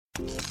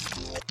Hello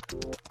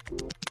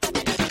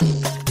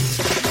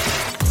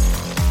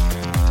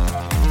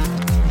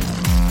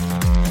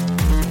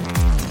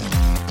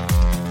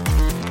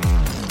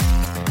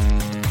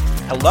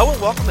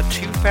and welcome to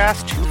Too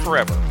Fast, Too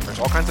Forever. There's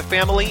all kinds of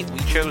family, we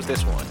chose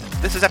this one.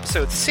 This is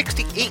episode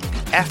 68,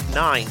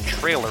 F9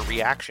 Trailer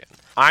Reaction.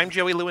 I'm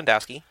Joey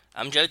Lewandowski.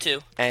 I'm Joe,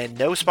 too. And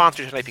no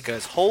sponsor tonight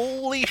because,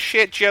 holy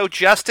shit, Joe,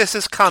 justice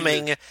is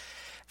coming. Dude,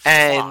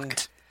 and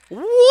fuck.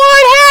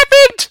 What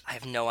happened? I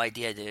have no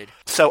idea, dude.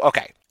 So,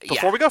 okay,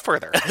 before we go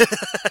further,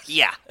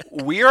 Yeah.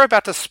 we are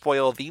about to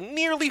spoil the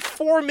nearly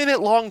 4-minute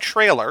long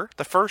trailer,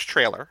 the first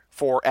trailer,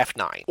 for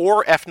F9.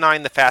 Or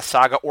F9 The Fast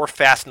Saga, or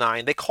Fast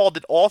 9. They called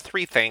it all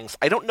three things.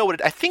 I don't know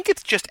what I think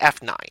it's just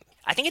F9.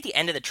 I think at the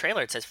end of the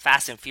trailer it says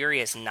Fast and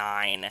Furious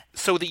 9.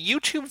 So the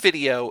YouTube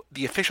video,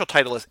 the official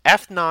title is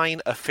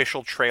F9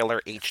 Official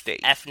Trailer HD.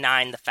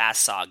 F9 The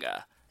Fast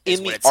Saga.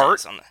 In the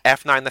art,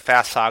 F9 The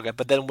Fast Saga,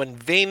 but then when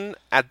Vin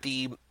at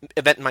the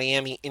event in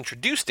Miami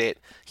introduced it,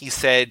 he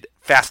said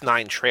Fast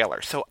 9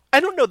 trailer. So I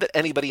don't know that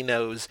anybody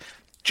knows.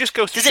 Just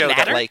goes to show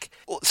that, like...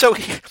 So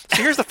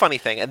here's the funny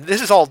thing, and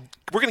this is all...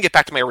 We're going to get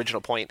back to my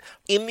original point.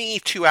 In the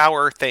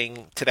 2-hour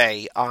thing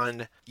today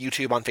on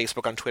YouTube, on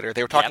Facebook, on Twitter,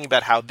 they were talking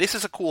about how this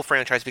is a cool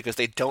franchise because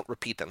they don't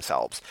repeat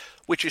themselves,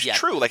 which is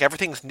true. Like,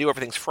 everything's new,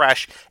 everything's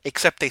fresh,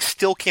 except they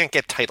still can't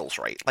get titles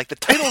right. Like, the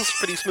titles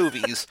for these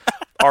movies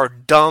are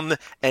dumb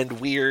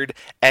and weird,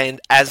 and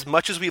as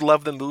much as we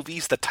love the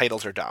movies, the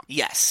titles are dumb.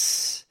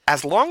 Yes.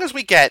 As long as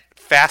we get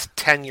Fast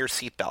 10-year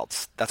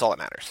seatbelts, that's all that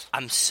matters.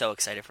 I'm so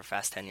excited for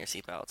Fast 10-year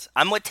seatbelts.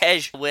 I'm with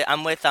Tej.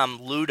 I'm with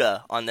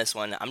Luda on this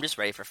one. I'm just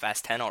ready for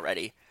Fast 10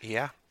 already.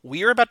 Yeah.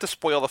 We are about to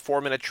spoil the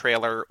 4-minute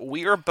trailer.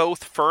 We are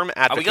both firm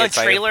advocates. Are we going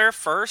trailer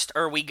first,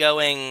 or are we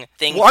going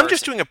thing Well, first? I'm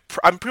just doing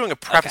a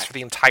preface for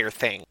the entire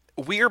thing.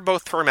 We are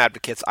both firm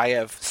advocates. I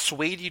have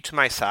swayed you to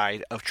my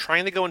side of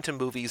trying to go into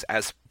movies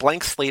as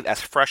blank slate,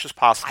 as fresh as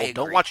possible.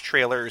 Don't watch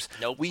trailers.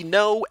 Nope. We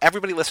know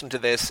everybody listened to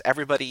this.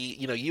 Everybody,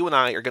 you and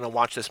I are going to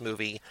watch this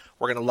movie.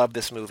 We're going to love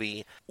this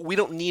movie. We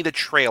don't need a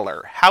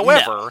trailer.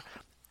 However,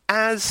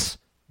 as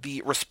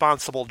the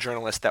responsible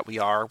journalist that we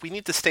are, we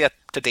need to stay up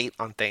to date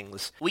on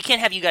things. We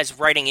can't have you guys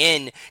writing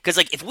in, because,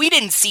 like, if we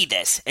didn't see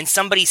this and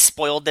somebody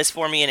spoiled this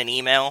for me in an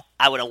email,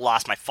 I would have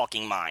lost my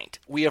fucking mind.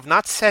 We have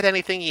not said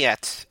anything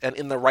yet, and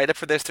in the write-up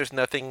for this, there's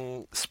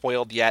nothing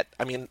spoiled yet.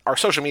 I mean, our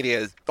social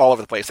media is all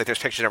over the place. Like, there's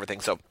pictures and everything,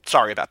 so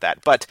sorry about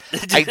that. But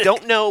I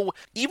don't know,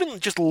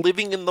 even just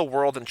living in the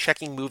world and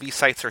checking movie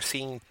sites or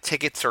seeing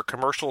tickets or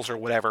commercials or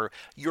whatever,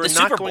 you're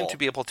not going to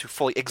be able to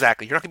fully...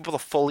 Exactly. You're not going to be able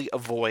to fully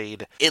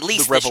avoid at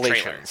least the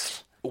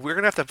revelations. We're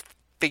going to have to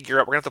figure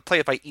out, we're going to have to play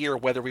it by ear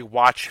whether we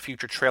watch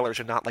future trailers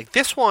or not. Like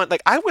this one,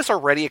 like I was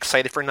already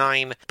excited for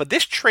 9, but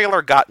this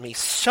trailer got me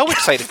so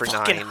excited for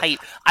 9. Hype.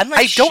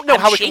 I don't know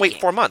how we can wait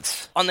 4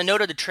 months. On the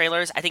note of the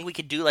trailers, I think we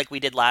could do like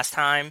we did last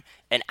time,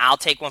 and I'll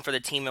take one for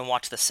the team and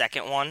watch the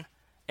second one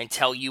and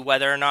tell you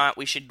whether or not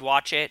we should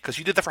watch it. Because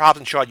you did that for Hobbs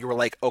and Shaw, you were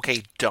like,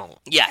 okay, don't.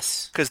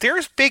 Yes. Because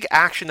there's big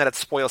action that it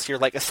spoils here.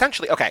 Like,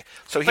 essentially, okay,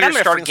 so here's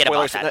starting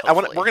spoilers.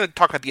 We're going to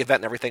talk about the event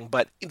and everything,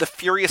 but the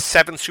Furious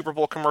 7 Super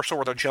Bowl commercial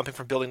where they're jumping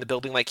from building to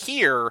building, like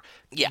here,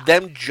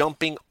 them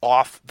jumping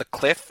off the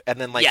cliff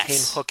and then, like, him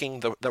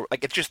hooking the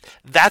like, it's just,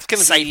 that's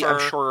going to be, I'm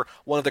sure,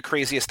 one of the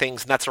craziest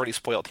things, and that's already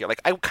spoiled here.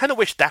 Like, I kind of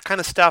wish that kind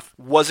of stuff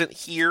wasn't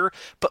here,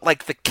 but,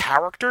 like, the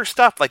character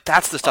stuff, like,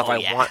 that's the stuff I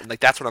want, and,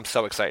 like, that's what I'm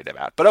so excited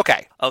about. But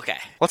okay.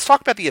 Let's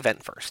talk about the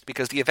event first,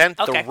 because the event,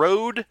 the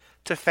road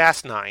to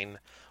Fast 9,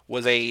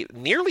 was a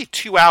nearly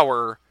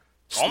 2-hour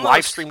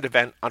live-streamed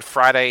event on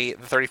Friday,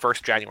 the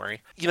 31st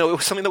January. You know, it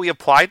was something that we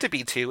applied to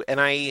be to, and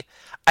on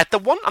the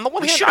one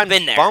hand,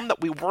 I'm bummed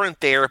that we weren't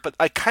there, but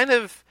I kind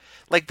of,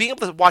 like, being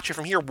able to watch it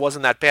from here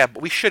wasn't that bad,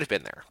 but we should have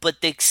been there. But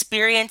the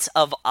experience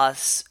of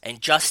us and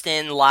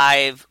Justin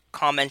live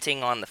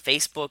commenting on the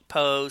Facebook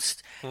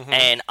post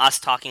and us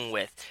talking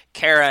with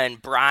Kara and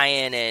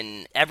Brian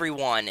and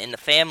everyone in the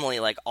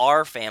family, like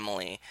our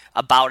family,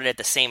 about it at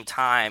the same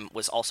time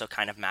was also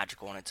kind of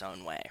magical in its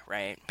own way,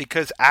 right?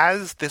 Because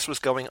as this was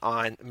going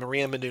on,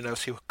 Maria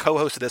Menounos, who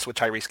co-hosted this with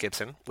Tyrese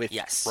Gibson, with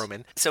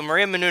Roman. So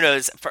Maria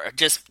Menounos,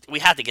 we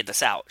have to get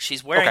this out.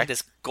 She's wearing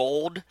this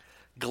gold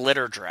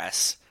glitter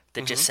dress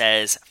that just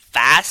says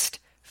Fast,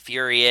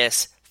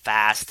 Furious,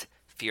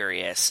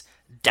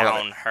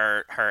 down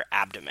her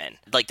abdomen.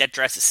 Like, that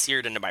dress is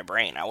seared into my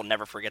brain. I will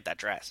never forget that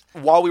dress.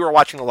 While we were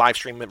watching the live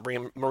stream,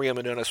 Maria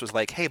Menounos was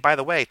like, hey, by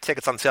the way,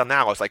 tickets on sale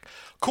now. I was like,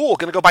 cool,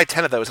 gonna go buy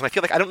 10 of those. And I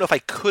feel like, I don't know if I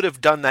could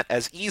have done that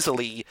as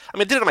easily. I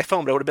mean, I did it on my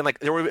phone, but it would have been like,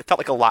 it felt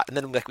like a lot. And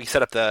then, like, we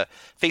set up the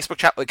Facebook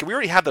chat. Like, we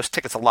already have those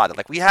tickets allotted.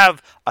 Like, we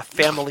have a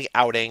family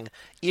outing.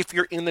 If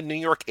you're in the New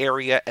York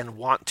area and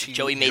want to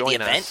Joey made the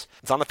event. Us,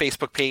 it's on the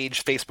Facebook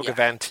page, Facebook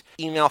event.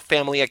 Email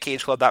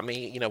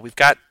family@cageclub.me. You know, we've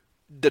got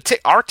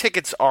our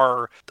tickets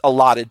are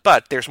allotted,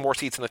 but there's more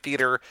seats in the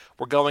theater.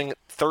 We're going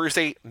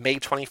Thursday, May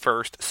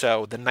 21st,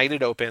 so the night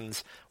it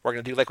opens. We're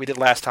going to do like we did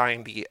last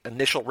time, the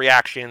initial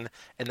reaction,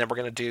 and then we're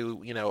going to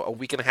do, a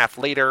week and a half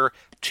later,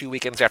 2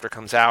 weekends after it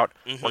comes out.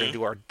 Mm-hmm. We're going to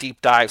do our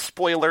deep dive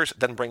spoilers,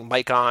 then bring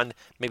Mike on,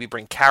 maybe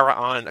bring Kara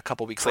on a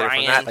couple weeks later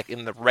from that, like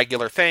in the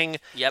regular thing.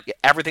 Yep. Yeah,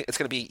 everything, it's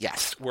going to be,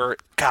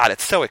 God,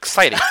 it's so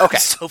exciting. Okay.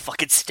 I'm so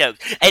fucking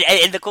stoked.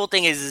 And the cool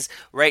thing is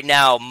right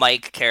now,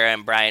 Mike, Kara,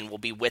 and Brian will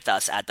be with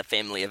us at the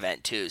family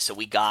event too. So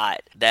we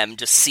got them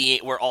just see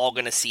it. We're all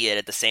going to see it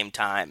at the same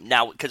time.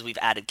 Now, because we've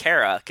added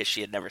Kara, because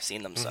she had never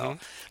seen them, so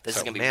this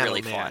is going to be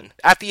really fun.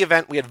 At the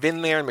event, we had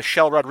Vin there,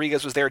 Michelle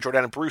Rodriguez was there,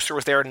 Jordana Brewster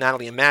was there,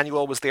 Natalie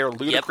Emmanuel was there,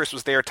 Ludacris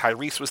was there,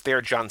 Tyrese was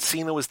there, John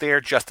Cena was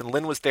there, Justin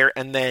Lin was there,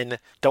 and then,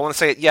 don't want to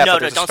say it yet, but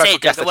there's a special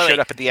guest that showed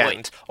up at the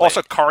end.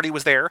 Also, Cardi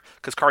was there,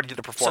 because Cardi did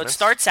a performance. So it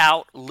starts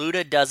out,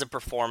 Luda does a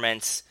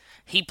performance.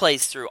 He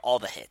plays through all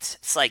the hits.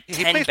 It's like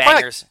 10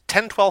 bangers. Like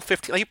 10, 12,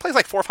 15. He plays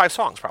like 4 or 5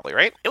 songs probably,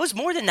 right? It was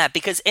more than that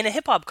because in a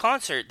hip-hop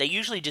concert, they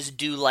usually just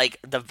do like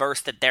the verse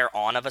that they're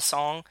on of a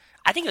song.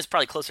 I think it was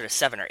probably closer to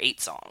 7 or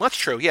 8 songs. Well, that's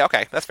true. Yeah,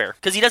 okay, that's fair.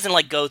 Because he doesn't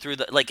like go through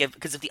the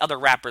because if the other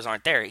rappers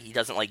aren't there, he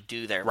doesn't like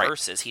do their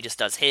verses. He just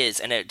does his,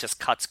 and it just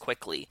cuts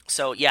quickly.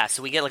 So yeah,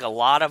 so we get like a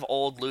lot of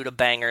old Luda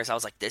bangers. I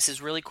was like, this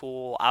is really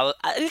cool. I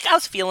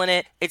was feeling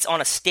it. It's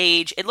on a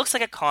stage. It looks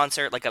like a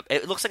concert.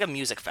 It looks like a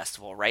music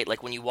festival, right?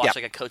 Like when you watch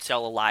like a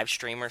Coachella live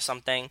stream or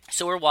something.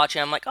 So we're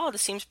watching. I'm like, oh,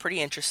 this seems pretty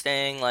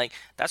interesting. Like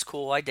that's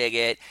cool. I dig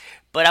it.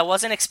 But I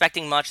wasn't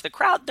expecting much. The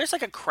crowd, there's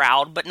like a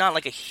crowd, but not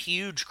like a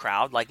huge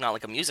crowd, like not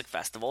like a music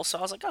festival. So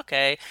I was like,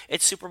 okay,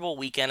 it's Super Bowl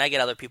weekend. I get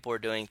other people are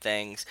doing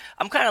things.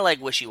 I'm kind of like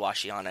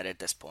wishy-washy on it at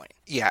this point.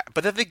 Yeah,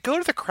 but then they go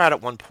to the crowd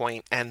at one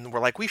point, and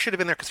we're like, we should have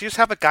been there, because you just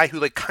have a guy who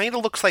like kind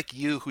of looks like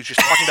you, who's just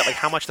talking about like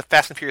how much the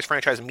Fast and Furious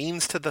franchise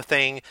means to the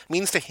thing,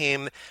 means to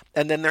him,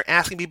 and then they're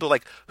asking people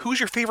like,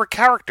 who's your favorite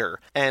character?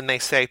 And they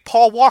say,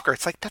 Paul Walker.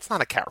 It's like, that's not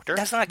a character.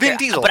 That's not a Vin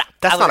Diesel.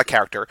 That's not a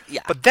character.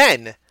 Yeah. But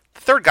then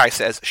third guy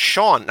says,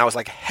 Sean. And I was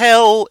like,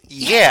 hell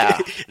yeah.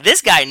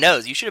 This guy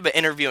knows. You should have been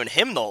interviewing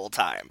him the whole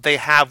time. They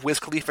have Wiz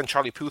Khalifa and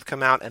Charlie Puth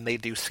come out, and they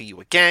do See You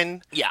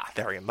Again. Yeah.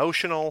 Very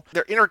emotional.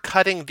 They're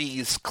intercutting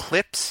these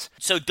clips.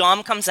 So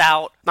Dom comes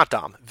out. Not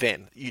Dom,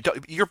 Vin.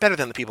 You're better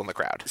than the people in the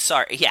crowd.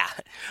 Sorry, yeah.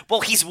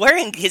 Well, he's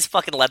wearing his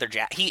fucking leather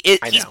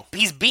jacket.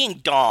 He's being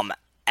Dom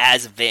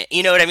as Vin.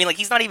 You know what I mean? Like,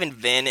 he's not even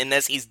Vin in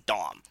this. He's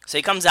Dom. So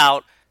he comes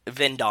out.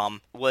 Vin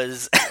Dom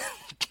was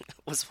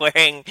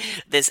wearing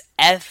this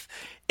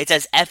It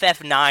says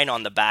FF9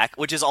 on the back,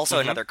 which is also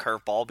another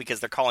curveball because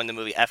they're calling the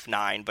movie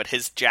F9, but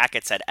his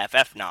jacket said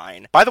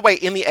FF9. By the way,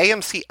 in the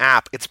AMC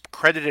app, it's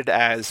credited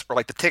as, or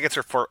like the tickets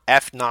are for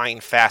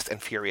F9 Fast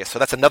and Furious, so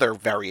that's another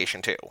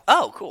variation too.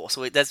 Oh, cool.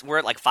 So we're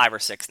at like 5 or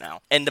 6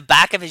 now. And the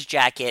back of his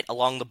jacket,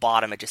 along the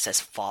bottom, it just says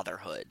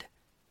fatherhood.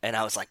 And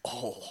I was like,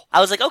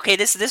 okay,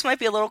 this might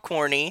be a little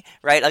corny,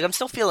 right? Like, I'm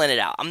still feeling it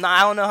out.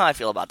 I don't know how I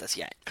feel about this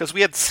yet. Because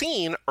we had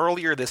seen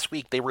earlier this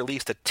week, they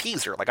released a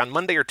teaser. Like, on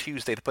Monday or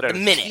Tuesday, they put out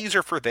a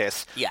teaser for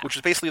this, which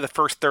is basically the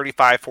first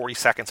 35, 40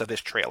 seconds of this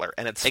trailer.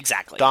 And it's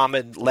Dom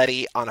and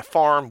Letty on a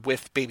farm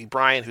with baby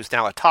Brian, who's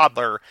now a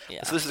toddler.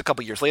 Yeah. So this is a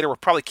couple years later. We're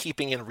probably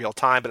keeping in real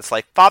time, but it's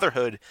like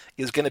fatherhood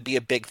is going to be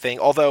a big thing.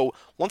 Although,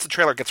 once the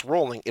trailer gets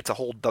rolling, it's a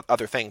whole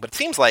other thing. But it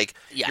seems like,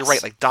 you're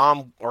right, like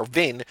Dom or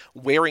Vin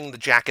wearing the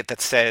jacket that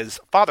says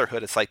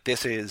fatherhood. It's like,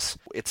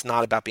 it's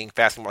not about being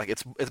fast anymore. Like,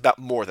 it's about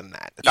more than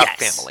that. It's about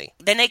family.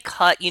 Then they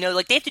cut,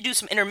 like they have to do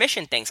some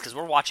intermission things because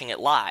we're watching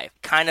it live.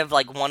 Kind of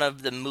like one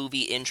of the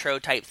movie intro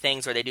type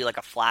things where they do like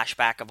a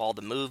flashback of all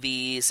the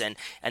movies and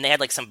they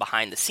had like some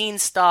behind the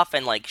scenes stuff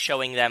and like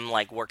showing them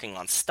like working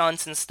on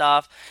stunts and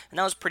stuff. And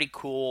that was pretty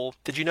cool.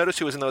 Did you notice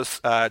who was in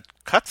those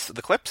cuts,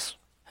 the clips?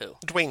 Who?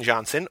 Dwayne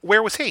Johnson.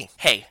 Where was he?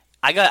 Hey,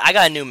 I got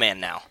a new man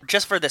now,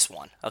 just for this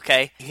one,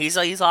 okay? He's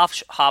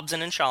off Hobbs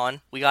and Shaw.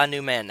 We got a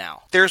new man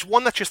now. There's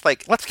one that's just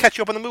like, let's catch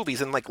you up on the movies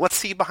and like let's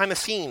see behind the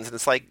scenes, and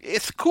it's like,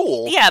 it's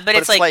cool. Yeah, but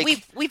it's like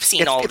we've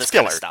seen all this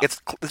filler. Kind of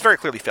stuff. It's very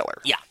clearly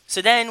filler. Yeah.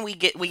 So then we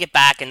get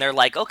back and they're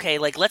like, okay,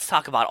 like let's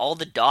talk about all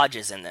the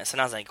Dodges in this,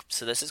 and I was like,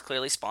 so this is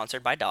clearly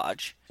sponsored by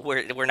Dodge.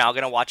 We're now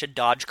gonna watch a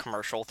Dodge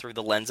commercial through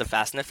the lens of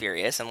Fast and the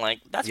Furious, and like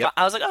that's fine.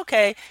 I was like,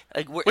 okay,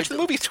 like, which the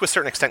movies to a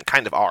certain extent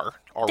kind of are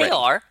already. They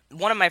are.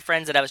 One of my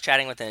friends that I was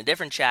chatting with in a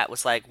different chat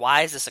was like,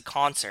 why is this a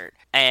concert?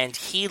 And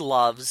he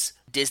loves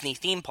Disney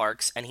theme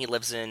parks, and he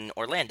lives in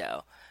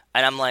Orlando.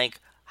 And I'm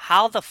like,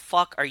 how the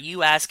fuck are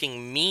you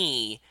asking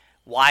me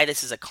why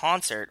this is a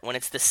concert when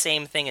it's the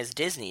same thing as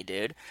Disney,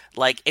 dude?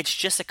 Like, it's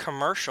just a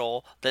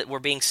commercial that we're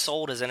being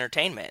sold as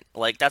entertainment.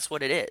 Like, that's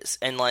what it is.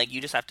 And, like, you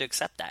just have to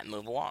accept that and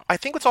move along. I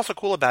think what's also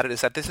cool about it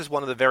is that this is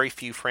one of the very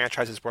few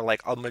franchises where,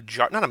 like,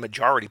 not a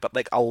majority, but,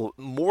 like,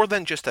 more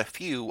than just a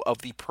few of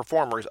the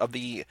performers, of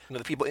the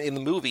the people in the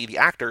movie, the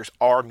actors,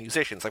 are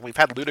musicians. Like, we've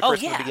had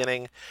Ludacris in the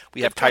beginning.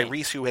 We have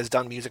Tyrese, who has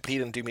done music, but he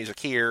didn't do music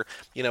here.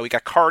 We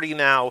got Cardi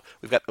now.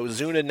 We've got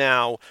Ozuna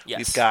now. Yes.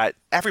 We've got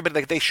everybody.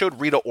 Like, they showed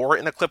Rita Ora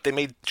in the clip. They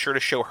made sure to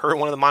show her in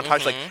one of the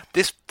montages. Like,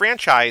 this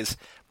franchise,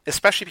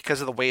 especially because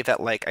of the way that,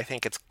 like, I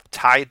think it's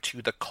tied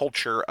to the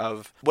culture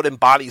of what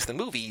embodies the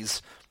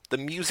movies, the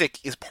music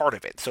is part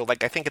of it. So,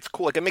 like, I think it's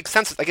cool. Like, it makes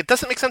sense. Like, it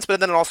doesn't make sense, but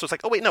then it also is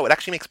like, oh, wait, no, it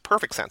actually makes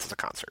perfect sense as a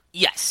concert.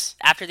 Yes.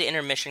 After the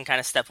intermission kind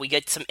of stuff, we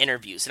get some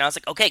interviews. And I was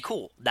like, okay,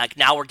 cool. Like,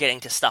 now we're getting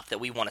to stuff that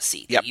we want to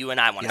see, that you and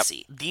I want to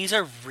see. These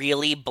are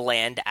really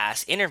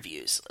bland-ass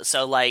interviews.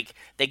 So, like,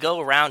 they go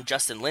around,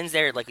 Justin Lin's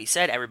there, like we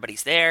said,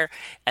 everybody's there,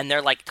 and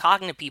they're, like,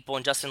 talking to people,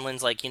 and Justin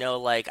Lin's like, you know,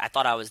 like, I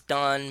thought I was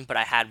done, but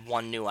I had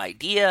one new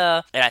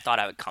idea, and I thought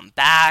I would come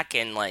back,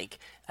 and, like...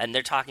 And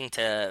they're talking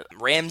to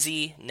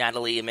Ramsey,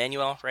 Nathalie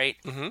Emmanuel, right?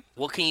 Mm-hmm.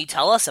 What can you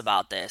tell us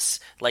about this?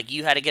 Like,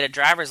 you had to get a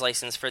driver's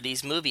license for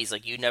these movies.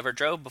 Like, you never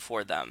drove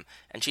before them.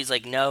 And she's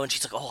like, no. And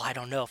she's like, oh, I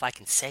don't know if I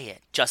can say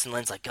it. Justin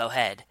Lin's like, go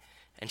ahead.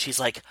 And she's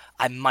like,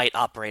 I might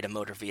operate a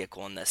motor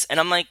vehicle in this. And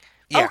I'm like,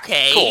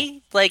 okay.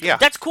 Cool. Like,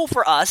 that's cool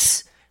for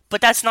us. But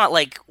that's not,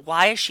 like,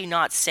 why is she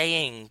not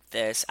saying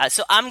this?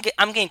 So I'm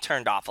getting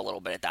turned off a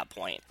little bit at that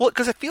point. Well,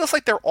 because it feels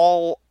like they're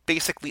all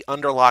basically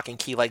under lock and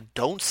key, like,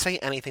 don't say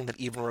anything that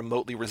even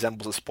remotely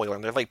resembles a spoiler.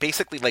 And they're like,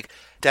 basically, like,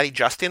 Daddy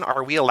Justin,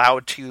 are we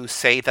allowed to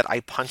say that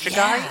I punch a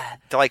guy?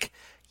 They're like,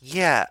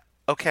 yeah,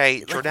 okay,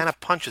 like, Jordana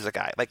punches a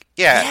guy. Like,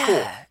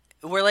 cool.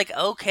 We're like,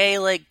 okay,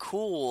 like,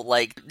 cool.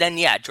 Like, then,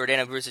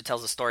 Jordana Brewster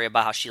tells a story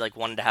about how she, like,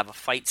 wanted to have a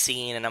fight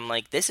scene, and I'm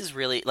like, this is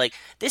really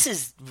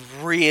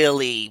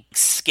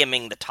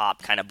skimming the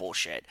top kind of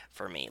bullshit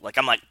for me. Like,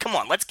 I'm like, come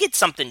on, let's get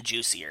something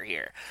juicier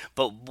here.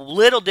 But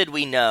little did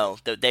we know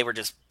that they were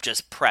just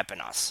prepping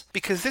us.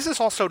 Because this is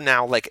also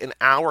now, like, an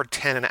hour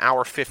 10, an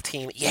hour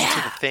 15 into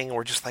the thing.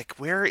 We're just like,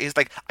 where is,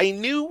 like, I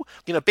knew,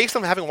 you know, based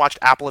on having watched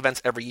Apple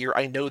events every year,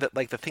 I know that,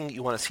 like, the thing that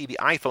you want to see, the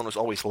iPhone, was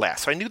always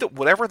last. So I knew that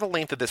whatever the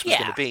length of this was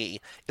going to be,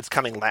 it's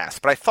coming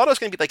last. But I thought it was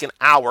going to be, like, an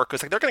hour,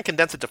 because, like, they're going to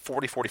condense it to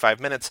 40, 45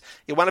 minutes.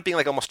 It wound up being,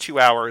 like, almost 2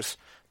 hours.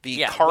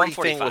 The Cardi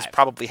thing was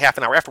probably half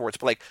an hour afterwards,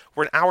 but, like,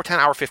 we're an hour 10,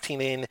 hour 15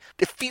 in.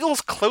 It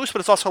feels close, but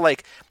it's also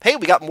like, hey,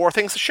 we got more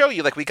things to show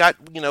you. Like, we got,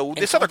 you know,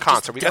 this other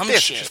concert. We got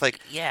this. Shit. It's just like,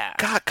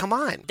 God, come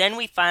on. Then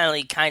we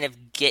finally kind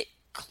of get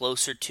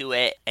closer to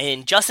it,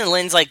 and Justin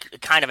Lin's,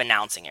 like, kind of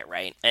announcing it,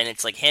 right? And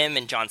it's, like, him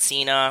and John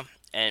Cena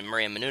and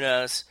Maria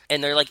Menounos,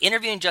 and they're, like,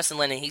 interviewing Justin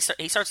Lin, and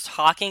he starts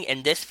talking,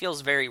 and this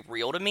feels very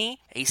real to me.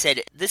 He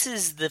said, this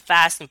is the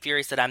Fast and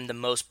Furious that I'm the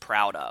most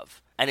proud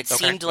of. And it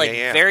seemed, like,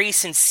 very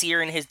sincere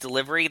in his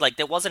delivery. Like,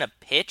 there wasn't a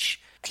pitch.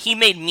 He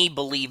made me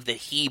believe that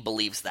he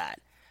believes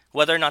that.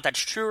 Whether or not that's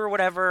true or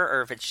whatever,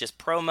 or if it's just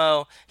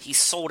promo, he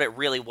sold it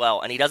really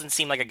well. And he doesn't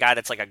seem like a guy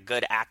that's, like, a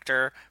good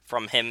actor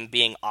from him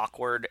being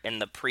awkward in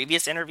the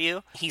previous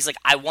interview. He's like,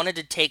 I wanted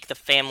to take the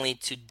family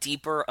to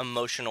deeper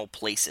emotional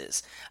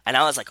places. And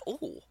I was like,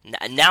 oh,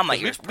 now my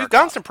ears perk up. We've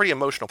gone some pretty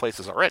emotional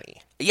places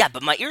already. Yeah,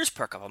 but my ears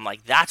perk up. I'm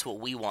like, that's what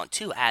we want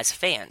too as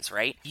fans,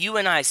 right? You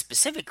and I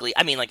specifically,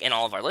 I mean, like, and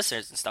all of our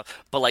listeners and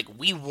stuff, but, like,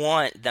 we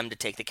want them to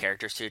take the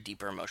characters to a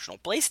deeper emotional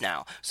place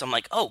now. So I'm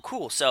like, oh,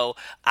 cool. So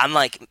I'm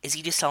like, is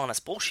he just telling us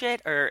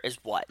bullshit, or is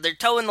what? They're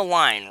towing the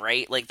line,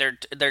 right? Like,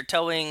 they're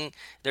doing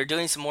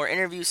some more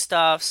interview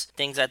stuffs.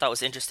 Things I thought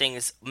was interesting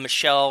is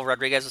Michelle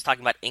Rodriguez was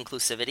talking about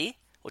inclusivity,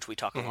 which we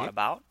talk a lot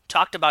about.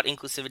 Talked about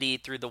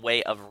inclusivity through the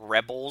way of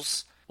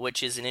rebels,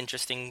 which is an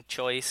interesting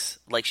choice.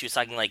 Like, she was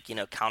talking, like, you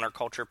know,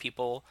 counterculture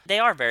people. They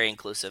are very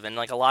inclusive, and,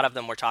 like, a lot of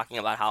them were talking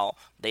about how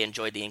they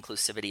enjoyed the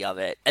inclusivity of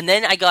it. And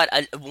then I got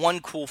one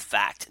cool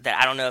fact that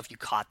I don't know if you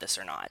caught this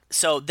or not.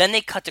 So then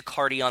they cut to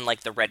Cardi on,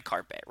 like, the red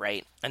carpet,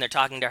 right? And they're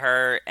talking to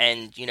her,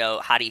 and, you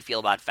know, how do you feel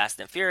about Fast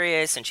and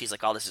Furious? And she's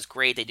like, oh, this is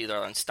great. They do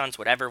their own stunts,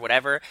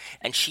 whatever.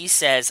 And she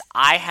says,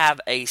 I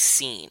have a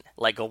scene,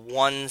 like a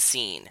one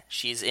scene.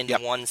 She's in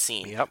one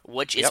scene,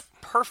 which is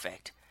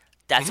perfect.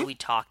 That's what we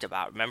talked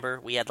about. Remember?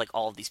 We had, like,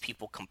 all of these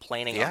people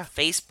complaining on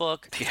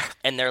Facebook. Yeah.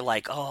 And they're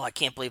like, oh, I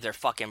can't believe they're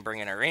fucking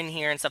bringing her in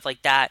here and stuff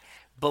like that.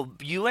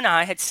 But you and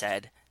I had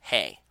said,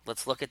 hey,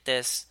 let's look at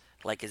this,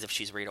 like, as if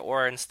she's Rita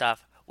Ora and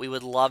stuff. We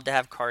would love to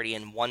have Cardi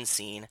in one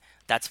scene.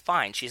 That's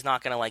fine. She's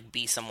not going to, like,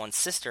 be someone's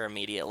sister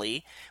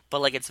immediately. But,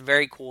 like, it's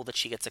very cool that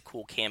she gets a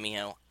cool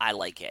cameo. I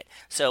like it.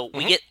 So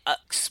we get a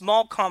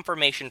small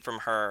confirmation from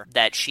her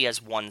that she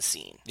has one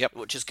scene. Yep.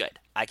 Which is good.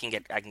 I can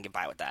get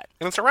by with that.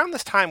 And it's around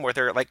this time where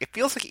they're, like, it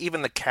feels like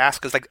even the cast,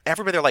 because, like,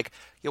 everybody, they're like,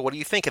 yo, what do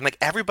you think? And, like,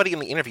 everybody in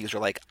the interviews are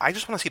like, I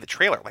just want to see the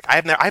trailer. Like, I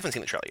haven't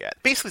seen the trailer yet.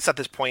 Basically, it's at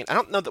this point, I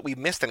don't know that we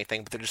missed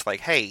anything, but they're just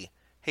like, hey,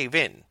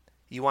 Vin,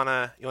 you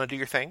wanna do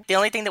your thing? The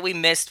only thing that we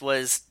missed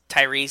was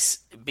Tyrese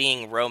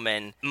being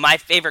Roman. My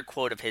favorite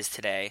quote of his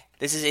today.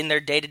 This is in their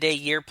day-to-day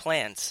year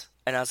plans.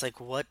 And I was like,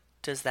 what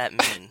does that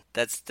mean?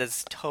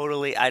 that's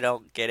totally, I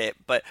don't get it.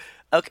 But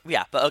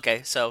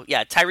okay, so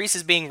Tyrese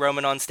is being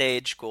Roman on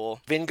stage.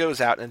 Cool. Vin goes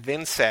out and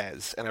Vin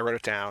says, and I wrote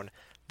it down,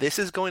 this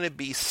is going to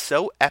be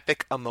so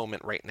epic a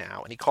moment right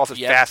now. And he calls it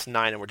Fast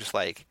 9, and we're just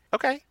like,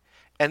 okay.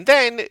 And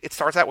then it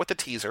starts out with the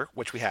teaser,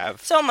 which we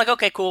have. So I'm like,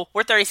 okay, cool.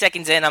 We're 30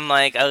 seconds in. I'm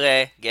like,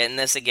 okay, getting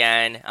this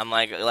again. I'm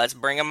like, let's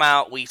bring him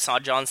out. We saw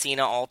John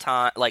Cena all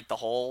time, like the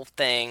whole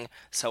thing.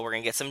 So we're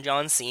going to get some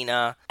John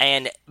Cena.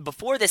 And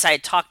before this, I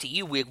had talked to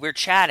you. We're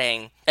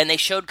chatting. and they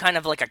showed kind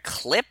of like a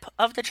clip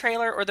of the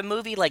trailer or the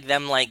movie, like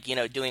them like,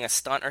 doing a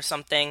stunt or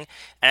something.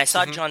 And I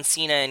saw John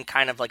Cena in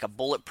kind of like a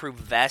bulletproof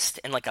vest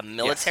and like a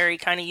military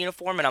kind of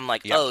uniform, and I'm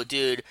like, oh,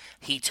 dude,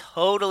 he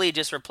totally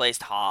just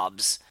replaced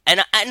Hobbs.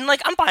 And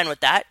like, I'm fine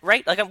with that,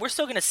 right? Like, we're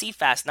still going to see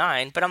Fast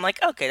 9, but I'm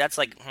like, okay, that's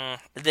like,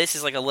 this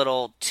is like a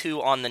little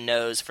too on the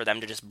nose for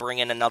them to just bring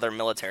in another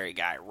military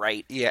guy,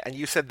 right? Yeah, and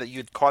you said that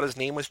you'd caught his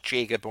name was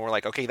Jacob, and we're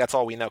like, okay, that's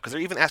all we know. Because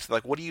they're even asking,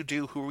 like, what do you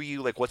do? Who are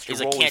you? Like, what's your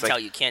role? Can't tell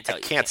you. I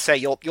can't say.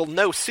 You'll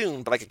know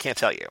soon, but like, I can't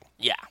tell you.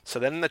 Yeah. So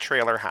then the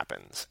trailer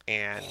happens,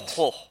 and...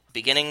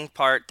 Beginning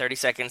part, 30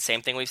 seconds,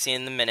 same thing we've seen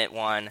in the minute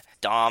one.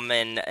 Dom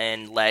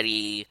and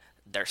Letty...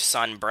 their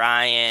son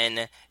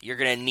Brian, you're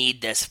gonna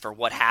need this for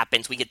what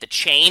happens. We get the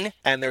chain,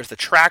 and there's the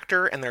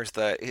tractor, and there's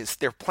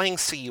they're playing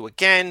 "See You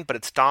Again," but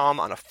it's Dom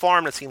on a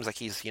farm. It seems like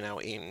he's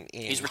in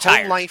he's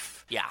retired. Home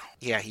life.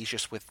 Yeah, he's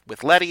just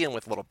with Letty and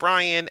with little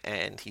Brian,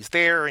 and he's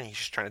there, and he's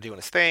just trying to do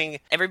his thing.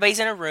 Everybody's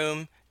in a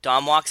room.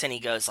 Dom walks in, he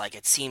goes like,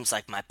 it seems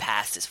like my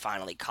past is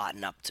finally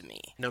caught up to me.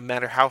 No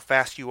matter how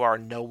fast you are,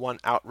 no one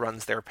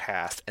outruns their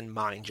past, and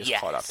mine just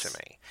caught up to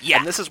me. Yeah.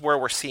 And this is where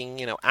we're seeing,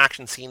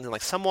 action scenes, and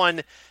like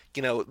someone,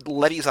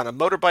 Letty's on a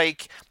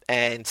motorbike,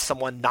 and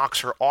someone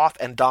knocks her off,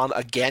 and Dom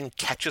again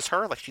catches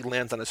her, like she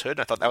lands on his hood, and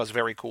I thought that was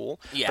very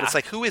cool. Yeah. But it's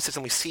like, who is this?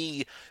 And we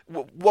see,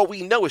 what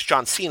we know is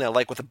John Cena,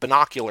 like with a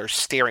binocular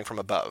staring from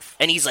above.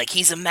 And he's like,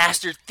 he's a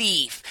master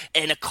thief,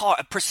 and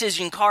a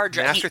precision car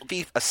driver. Master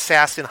thief,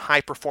 assassin,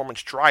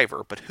 high-performance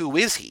driver, but who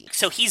is he?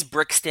 So he's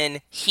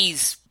Brixton,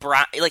 he's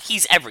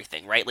he's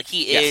everything, right? Like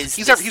he is.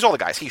 He's all the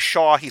guys. He's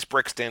Shaw. He's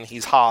Brixton.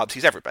 He's Hobbs.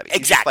 He's everybody.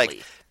 Exactly.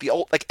 He's the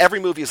old,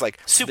 every movie is like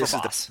super this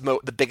boss. Is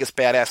the biggest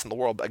badass in the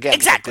world. Again,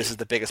 exactly. This is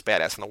the biggest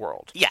badass in the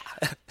world. Yeah.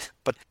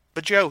 but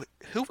Joe,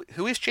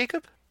 who is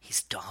Jacob?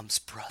 He's Dom's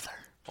brother.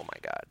 Oh my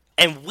god.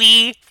 And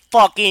we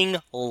fucking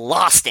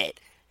lost it.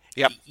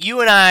 Yep. You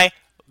and I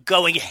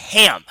going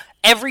ham.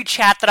 Every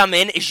chat that I'm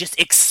in is just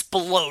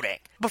exploding.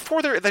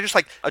 Before they're just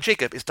like,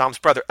 Jacob is Dom's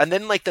brother, and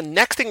then like the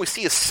next thing we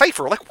see is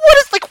Cypher. Like what?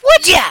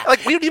 Yeah.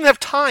 Like we don't even have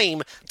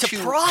time to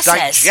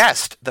process,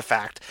 digest the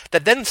fact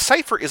that then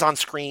Cypher is on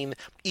screen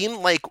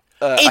in like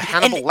a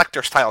Hannibal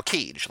Lecter style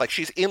cage. Like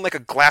she's in like a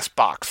glass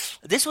box.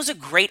 This was a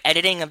great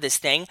editing of this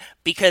thing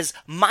because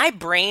my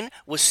brain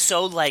was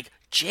so like,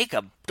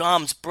 Jacob,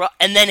 Dom's bro,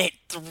 and then it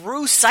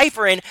threw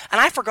Cypher in, and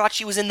I forgot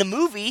she was in the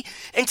movie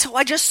until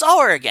I just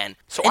saw her again.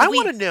 So I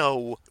want to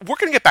know, we're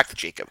going to get back to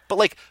Jacob, but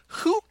like,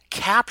 who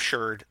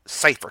captured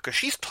Cypher? Because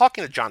she's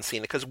talking to John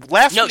Cena, because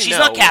she's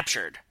not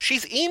captured.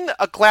 She's in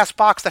a glass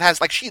box that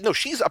has, like, she's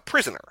a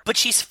prisoner. But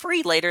she's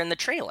free later in the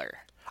trailer.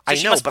 So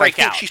I know, but I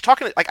think she's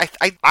talking, like,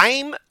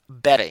 I'm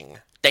betting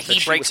that he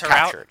breaks her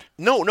captured. out?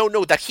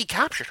 No, that he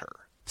captured her.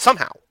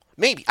 Somehow.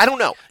 Maybe. I don't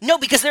know. No,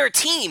 because they're a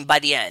team by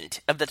the end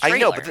of the trailer. I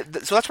know,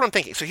 but so that's what I'm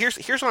thinking. So here's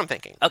what I'm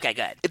thinking. Okay,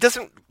 good. It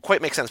doesn't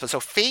quite make sense, but so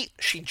Fate,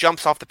 she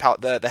jumps off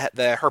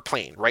her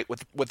plane, right,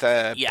 with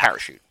a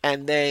parachute.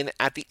 And then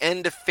at the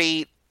end of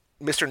Fate,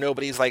 Mr.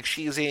 Nobody's like,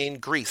 she's in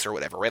Greece or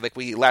whatever, right? Like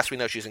we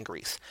know she's in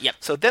Greece. Yep.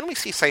 So then we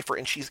see Cypher,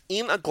 and she's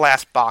in a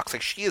glass box.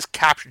 Like she is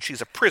captured.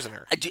 She's a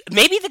prisoner.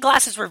 Maybe the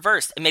glass is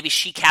reversed, and maybe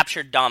she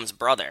captured Dom's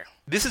brother.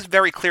 This is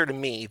very clear to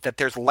me that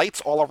there's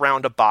lights all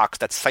around a box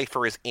that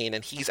Cypher is in,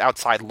 and he's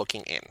outside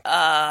looking in.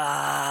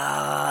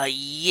 Yeah,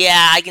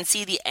 I can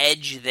see the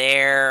edge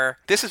there.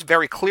 This is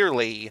very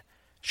clearly...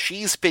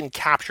 she's been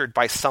captured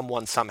by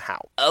someone somehow.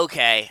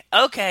 Okay.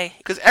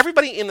 Because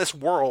everybody in this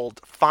world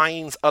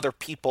finds other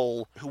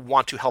people who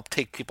want to help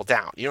take people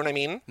down. You know what I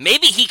mean?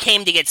 Maybe he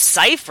came to get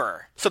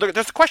Cypher. So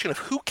there's a question of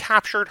who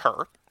captured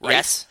her, right?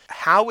 Yes.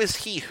 How is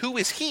he? Who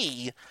is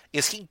he?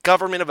 Is he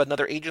government of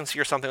another agency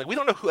or something? Like we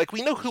don't know who. Like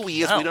we know who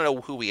he is. No. We don't know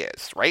who he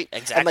is, right?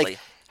 Exactly. And like,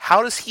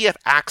 how does he have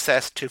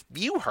access to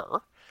view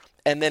her?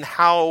 And then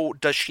how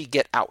does she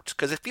get out?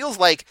 Because it feels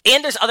like...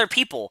 and there's other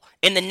people.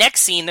 In the next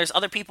scene, there's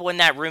other people in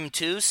that room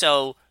too,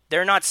 so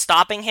they're not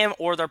stopping him,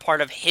 or they're part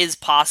of his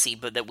posse,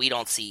 but that we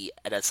don't see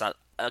at a...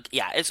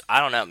 I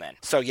don't know, man.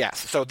 So,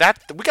 yes. So,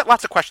 we got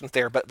lots of questions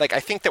there, but, like, I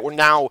think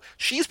that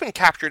she's been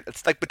captured,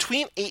 it's like,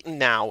 between 8 and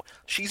now,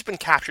 she's been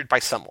captured by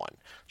someone.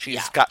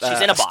 She's got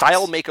in a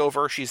style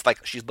makeover. She's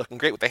looking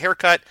great with the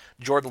haircut.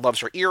 Jordan loves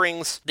her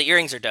earrings. The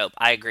earrings are dope.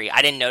 I agree.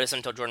 I didn't notice them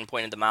until Jordan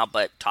pointed them out,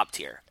 but top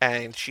tier.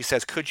 And she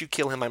says, "Could you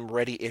kill him? I'm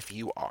ready if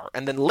you are."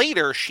 And then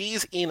later,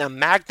 she's in a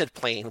magnet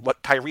plane,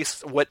 what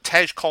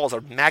Tej calls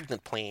a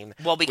magnet plane.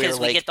 Well, because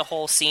we get the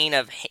whole scene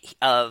of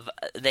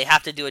they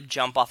have to do a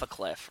jump off a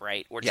cliff,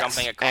 right? We're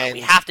jumping a car. And we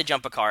have to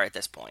jump a car at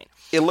this point.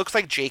 It looks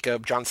like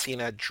Jacob, John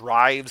Cena,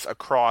 drives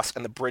across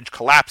and the bridge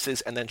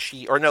collapses, and then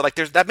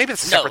maybe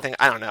it's a separate thing.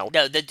 I don't know.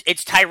 No,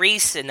 it's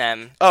Tyrese and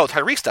them. Oh,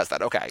 Tyrese does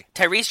that. Okay.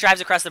 Tyrese drives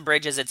across the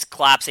bridge as it's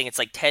collapsing. It's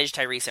like Tej,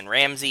 Tyrese, and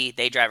Ramsey.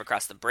 They drive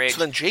across the bridge. So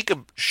then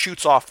Jacob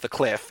shoots off the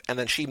cliff, and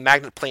then she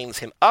magnet planes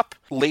him up,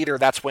 later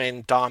that's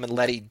when Dom and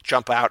Letty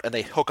jump out and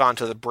they hook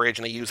onto the bridge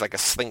and they use like a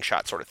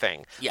slingshot sort of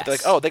thing. Yes. They're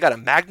like, oh, they got a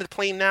magnet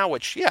plane now,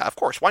 which, yeah, of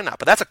course, why not?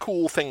 But that's a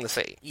cool thing to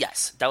see.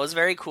 Yes, that was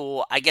very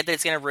cool. I get that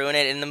it's going to ruin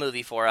it in the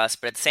movie for us,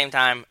 but at the same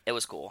time, it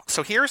was cool.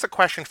 So here's a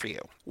question for you.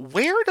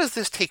 Where does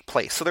this take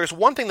place? So there's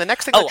one thing, the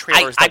next thing in the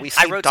trailer is that we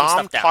see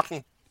Dom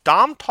talking.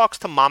 Dom talks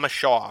to Mama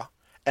Shaw,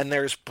 and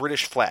there's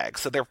British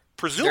flags. So they're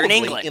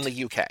presumably in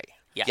the UK.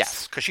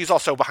 Yes, because she's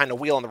also behind the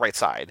wheel on the right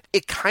side.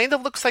 It kind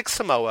of looks like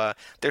Samoa.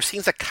 There's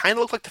scenes that kind of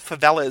look like the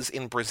favelas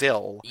in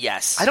Brazil.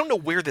 Yes. I don't know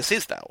where this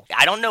is, though.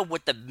 I don't know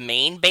what the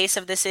main base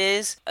of this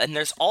is. And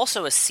there's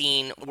also a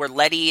scene where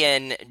Letty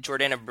and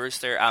Jordana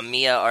Brewster,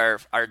 Mia,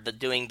 are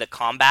doing the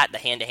combat, the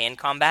hand-to-hand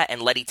combat, and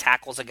Letty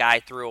tackles a guy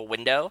through a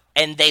window.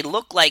 And they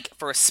look like,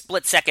 for a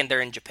split second,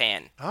 they're in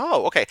Japan.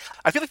 Oh, okay.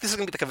 I feel like this is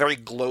going to be like a very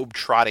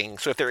globe-trotting.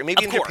 So if they're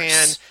maybe in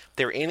Japan,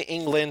 they're in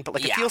England, but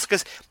like it feels,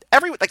 because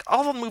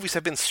all the movies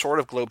have been sort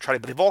of globe-trotting,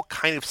 but they've all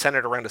kind of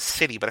centered around a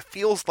city. But it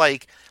feels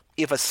like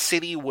if a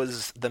city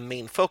was the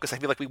main focus, I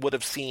feel like we would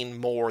have seen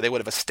more. They would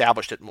have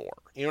established it more.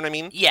 You know what I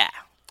mean? Yeah,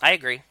 I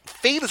agree.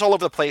 Fate is all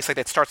over the place. Like,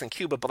 that starts in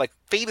Cuba, but like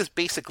Fate is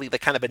basically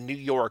like kind of a New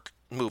York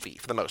movie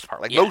for the most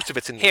part. Like most of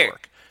it's in New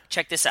York.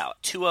 Check this out.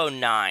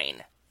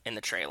 209 in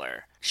the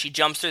trailer. She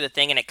jumps through the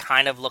thing, and it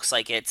kind of looks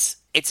like it's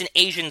an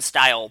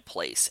Asian-style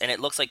place, and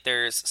it looks like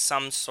there's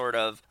some sort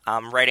of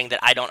writing that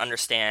I don't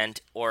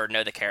understand or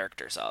know the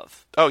characters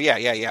of. Oh, yeah.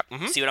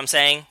 Mm-hmm. See what I'm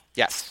saying?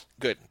 Yes.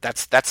 Good.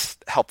 That's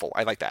helpful.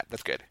 I like that.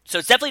 That's good. So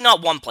it's definitely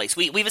not one place.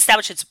 We've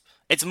established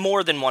it's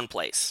more than one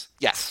place.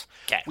 Yes.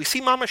 Okay. We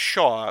see Mama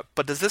Shaw,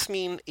 but does this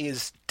mean,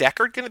 is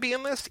Deckard going to be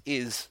in this?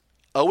 Is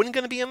Owen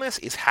going to be in this?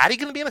 Is Hattie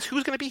going to be in this?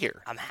 Who's going to be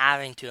here? I'm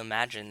having to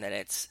imagine that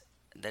it's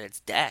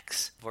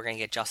Dex. We're going to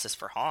get justice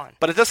for Han.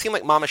 But it does seem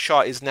like Mama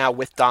Shaw is now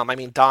with Dom. I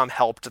mean, Dom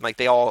helped, and like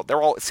they're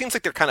all, it seems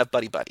like they're kind of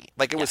buddy-buddy.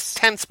 Like, it was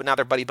tense, but now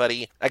they're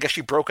buddy-buddy. I guess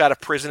she broke out of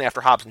prison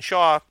after Hobbs and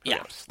Shaw. Who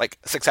knows? Like,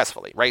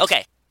 successfully, right?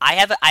 Okay. I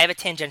have a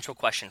tangential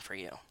question for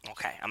you.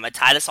 Okay. I'm going to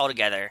tie this all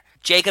together.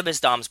 Jacob is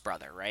Dom's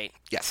brother, right?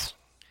 Yes.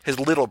 His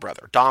little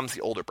brother. Dom's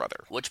the older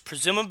brother. Which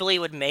presumably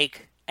would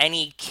make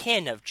any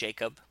kin of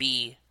Jacob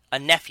be a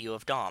nephew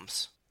of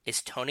Dom's.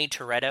 Is Tony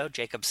Toretto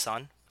Jacob's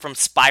son? From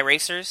Spy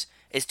Racers?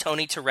 Is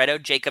Tony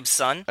Toretto Jacob's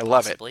son? I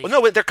love it. Well,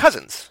 no, they're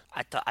cousins.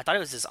 I thought it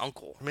was his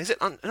uncle. I mean, is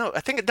it? No, I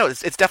think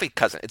it's definitely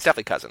cousin. It's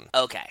definitely cousin.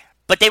 Okay.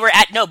 But they were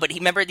but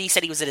he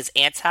said he was at his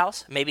aunt's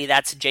house? Maybe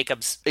that's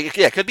Jacob's...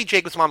 Yeah, it could be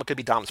Jacob's mom, it could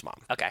be Dom's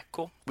mom. Okay,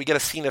 cool. We get a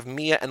scene of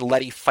Mia and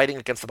Letty fighting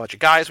against a bunch of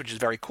guys, which is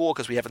very cool,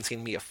 because we haven't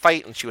seen Mia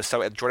fight, and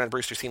Jordana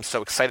Brewster seems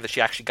so excited that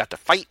she actually got to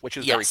fight, which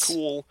is very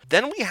cool.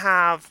 Then we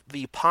have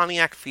the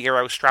Pontiac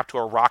Fiero strapped to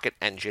a rocket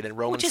engine, and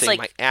Roman saying,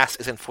 my ass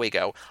is in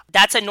fuego.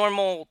 That's a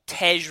normal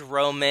Tej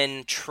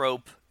Roman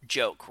trope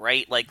joke,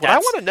 right? Like, what I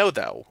want to know,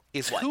 though,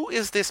 is who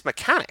is this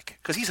mechanic?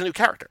 Because he's a new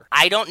character.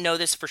 I don't know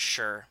this for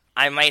sure.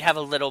 I might have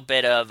a little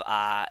bit of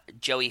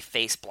Joey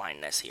face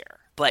blindness here.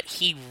 But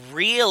he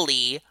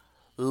really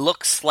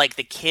looks like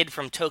the kid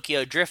from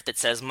Tokyo Drift that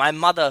says, my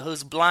mother,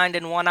 who's blind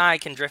in one eye,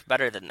 can drift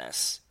better than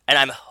this. And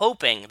I'm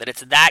hoping that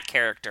it's that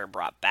character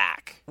brought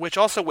back. Which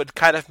also would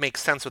kind of make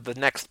sense with the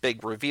next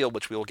big reveal,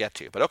 which we will get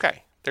to. But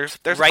okay. There's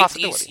a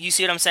possibility. You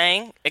see what I'm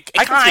saying? I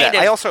can see that.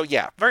 I also,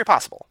 very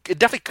possible. It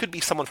definitely could be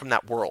someone from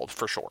that world,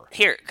 for sure.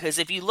 Here, because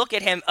if you look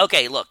at him...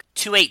 Okay, look.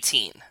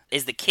 218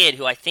 is the kid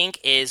who I think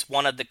is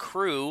one of the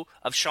crew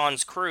of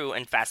Sean's crew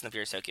in Fast and the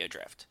Furious Tokyo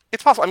Drift.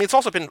 It's possible. I mean, it's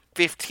also been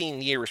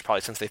 15 years,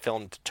 probably, since they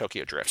filmed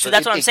Tokyo Drift. So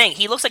that's what I'm saying.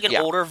 He looks like an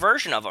older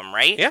version of him,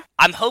 right? Yeah.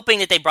 I'm hoping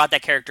that they brought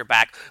that character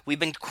back. We've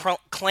been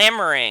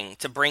clamoring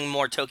to bring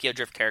more Tokyo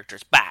Drift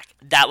characters back.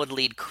 That would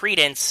lead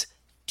credence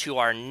to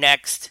our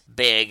next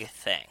big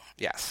thing.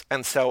 Yes,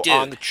 and so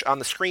on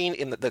the screen,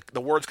 in the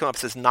words come up,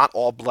 says not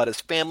all blood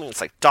is family. It's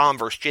like Dom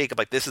versus Jacob,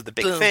 like this is the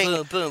big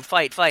thing. Boom,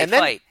 fight, and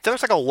then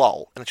there's like a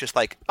lull, and it's just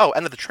like,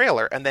 end of the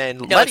trailer, and then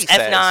Letty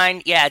says...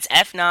 F9, it's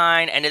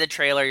F9, end of the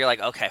trailer, you're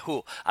like, okay,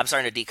 I'm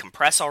starting to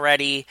decompress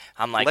already,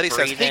 I'm like, Letty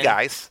breathing. says, hey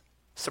guys,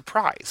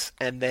 surprise,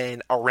 and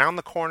then around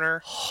the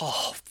corner...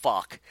 Oh,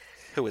 fuck.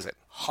 Who is it?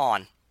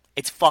 Han.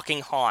 It's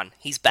fucking Han.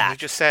 He's back. And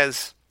he just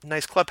says,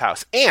 nice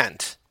clubhouse,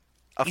 and,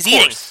 of He's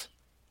course,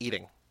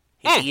 eating.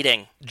 He's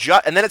eating.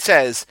 And then it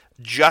says,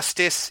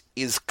 justice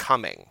is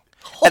coming.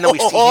 And then we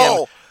see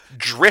him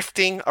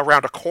drifting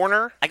around a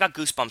corner. I got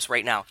goosebumps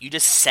right now. You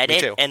just said Me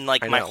it, too. and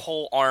like my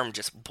whole arm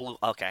just blew.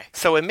 Okay.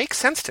 So it makes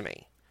sense to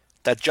me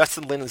that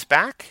Justin Lin is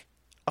back.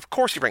 Of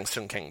course he brings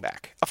Sung Kang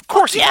back. Of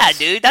course he does.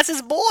 Yeah, dude. That's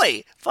his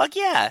boy. Fuck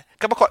yeah.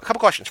 Couple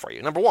questions for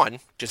you. Number one,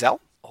 Giselle.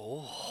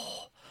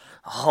 Oh,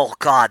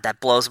 God.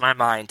 That blows my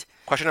mind.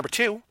 Question number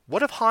two,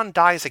 what if Han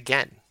dies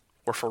again?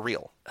 Or for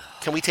real?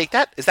 Can we take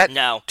that? Is that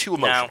too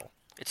emotional? No.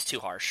 It's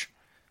too harsh.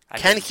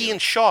 Can he and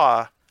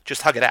Shaw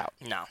just hug it out?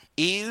 No.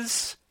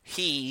 Is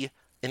he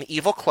an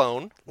evil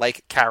clone,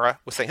 like Kara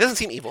was saying? He doesn't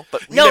seem evil,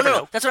 but no.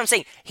 know. That's what I'm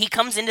saying. He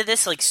comes into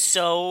this like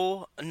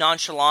so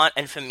nonchalant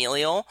and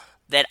familial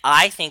that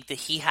I think that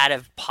he had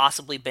have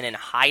possibly been in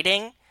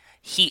hiding.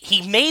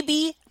 He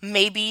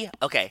maybe,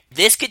 okay,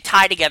 this could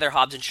tie together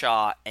Hobbs and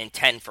Shaw and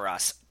 10 for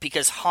us,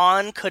 because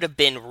Han could have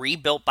been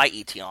rebuilt by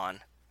Etion,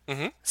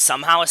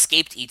 somehow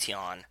escaped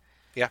Etion.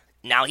 Yeah.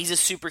 Now he's a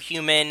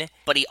superhuman,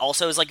 but he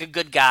also is like a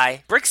good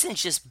guy.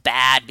 Brixton's just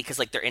bad because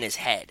like they're in his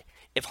head.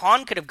 If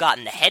Han could have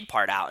gotten the head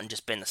part out and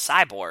just been the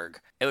cyborg,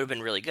 it would have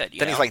been really good.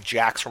 Then he's like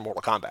Jax from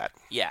Mortal Kombat.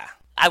 Yeah.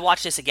 I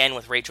watched this again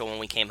with Rachel when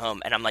we came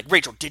home, and I'm like,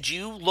 Rachel, did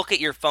you look at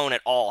your phone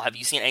at all? Have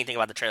you seen anything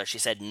about the trailer? She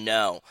said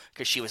no,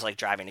 because she was like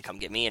driving to come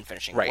get me and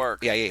finishing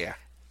work. Yeah.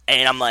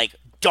 And I'm like,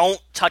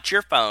 don't touch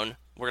your phone.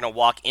 We're going to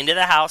walk into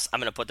the house. I'm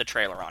going to put the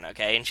trailer on,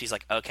 okay? And she's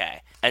like,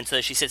 okay. And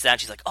so she sits down.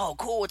 She's like, oh,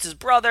 cool. It's his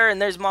brother. And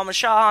there's Mama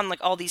Shaw and, like,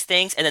 all these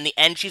things. And then the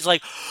end, she's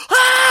like,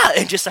 ah!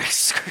 And just starts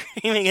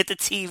screaming at the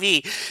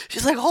TV.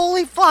 She's like,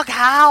 holy fuck,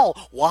 how?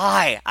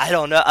 Why? I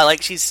don't know.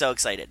 She's so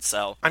excited,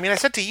 so. I mean, I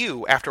said to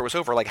you after it was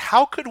over, like,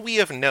 how could we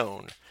have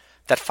known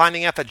that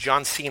finding out that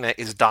John Cena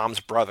is Dom's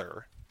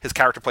brother, his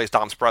character plays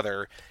Dom's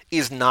brother,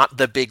 is not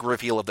the big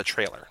reveal of the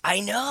trailer? I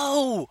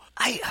know!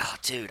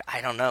 Dude, I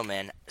don't know,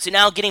 man. So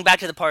now getting back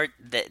to the part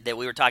that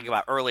we were talking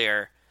about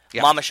earlier,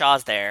 yeah. Mama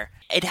Shaw's there.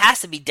 It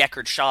has to be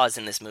Deckard Shaw's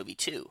in this movie,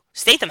 too.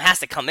 Statham has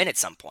to come in at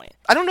some point.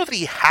 I don't know that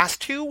he has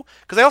to,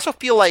 because I also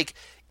feel like...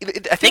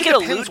 I think it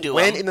depends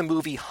when in the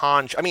movie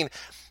Han... I mean,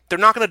 they're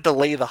not going to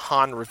delay the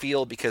Han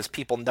reveal because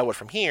people know it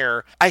from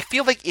here. I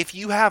feel like if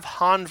you have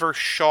Han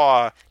versus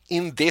Shaw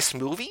in this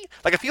movie,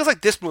 like, it feels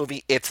like this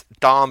movie, it's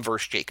Dom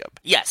versus Jacob.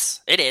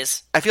 Yes, it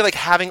is. I feel like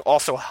having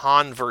also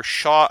Han versus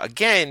Shaw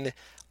again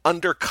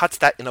undercuts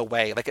that in a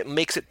way. Like, it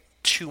makes it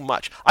too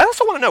much. I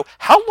also want to know,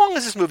 how long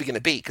is this movie going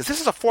to be? Because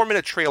this is a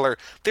 4-minute trailer.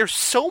 There's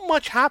so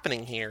much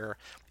happening here.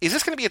 Is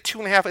this going to be a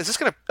 2.5? Is this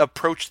going to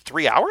approach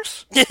 3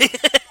 hours?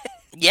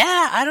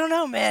 Yeah, I don't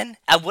know, man.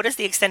 What is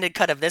the extended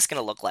cut of this going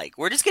to look like?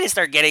 We're just going to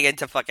start getting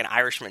into fucking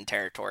Irishman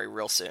territory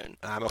real soon.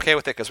 I'm okay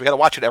with it, because we got to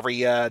watch it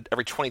every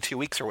 22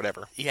 weeks or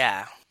whatever.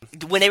 Yeah.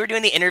 When they were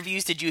doing the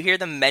interviews, did you hear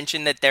them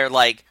mention that they're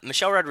like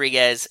Michelle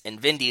Rodriguez and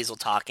Vin Diesel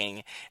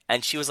talking,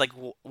 and she was like,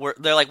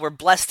 we're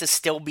blessed to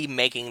still be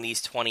making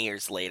these 20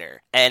 years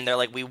later, and they're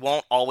like, we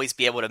won't always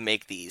be able to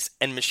make these.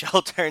 And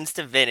Michelle turns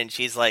to Vin and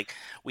she's like,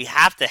 we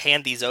have to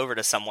hand these over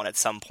to someone at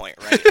some point,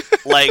 right?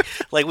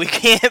 like we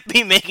can't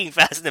be making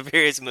Fast and the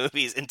Furious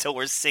movies until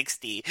we're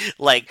 60.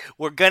 Like,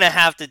 we're gonna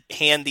have to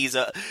hand these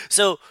up.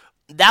 So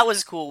that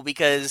was cool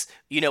because,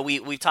 you know,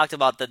 we've talked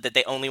about that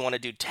they only want to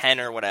do 10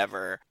 or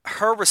whatever.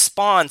 Her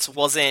response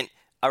wasn't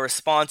a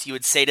response you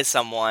would say to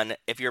someone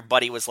if your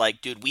buddy was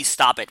like, dude, we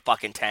stop at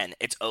fucking 10.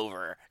 It's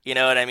over. You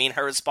know what I mean?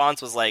 Her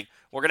response was like,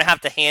 we're going to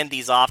have to hand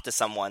these off to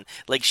someone.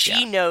 Like,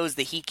 she knows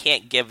that he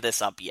can't give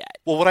this up yet.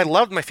 Well, what I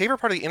loved, my favorite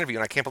part of the interview,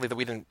 and I can't believe that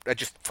we didn't,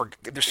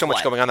 there's so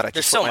much going on that I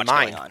just slipped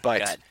my mind.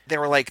 But they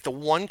were like, the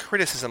one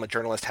criticism a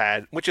journalist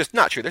had, which is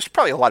not true. There's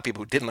probably a lot of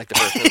people who didn't like the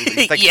first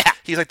movie.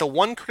 He's like, the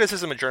one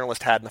criticism a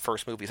journalist had in the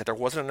first movie is that there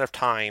wasn't enough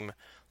time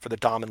for the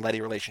Dom and Letty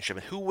relationship.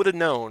 And who would have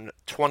known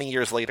 20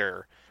 years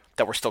later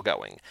that we're still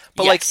going?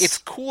 But like, it's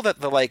cool that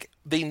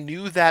they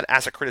knew that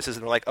as a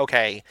criticism. They're like,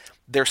 okay,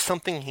 there's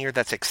something here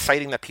that's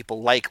exciting that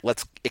people like.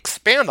 Let's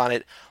expand on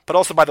it. But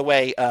also, by the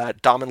way,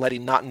 Dom and Letty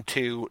not in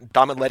 2,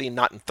 Dom and Letty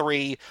not in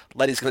 3,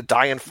 Letty's going to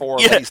die in 4,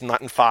 Letty's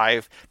not in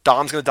 5,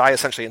 Dom's going to die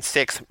essentially in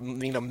 6,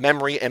 you know,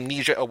 memory,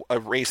 amnesia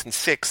erased in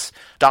 6,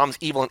 Dom's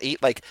evil in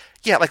 8. Like,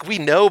 yeah, like, we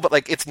know, but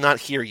like, it's not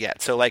here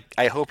yet. So like,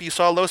 I hope you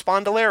saw Los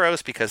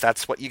Bandoleros, because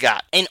that's what you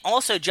got. And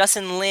also,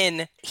 Justin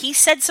Lin, he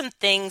said some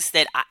things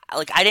that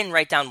I didn't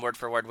write down word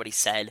for word what he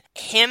said.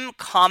 Him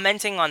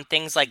commenting on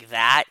things like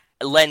that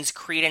lends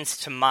credence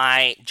to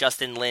my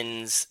Justin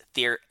Lin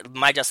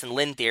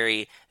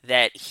theory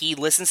that he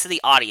listens to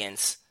the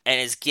audience and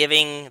is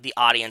giving the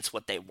audience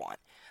what they want.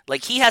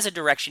 Like, he has a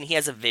direction, he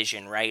has a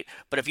vision, right?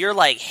 But if you're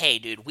like, hey,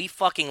 dude, we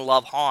fucking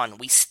love Han,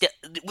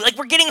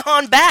 we're getting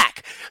Han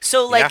back.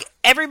 So, like,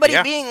 everybody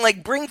being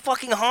like, bring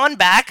fucking Han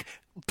back,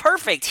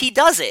 perfect, he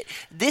does it.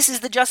 This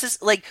is the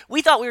justice, like,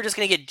 we thought we were just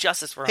going to get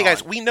justice for Han. Hey,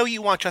 guys, we know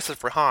you want justice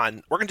for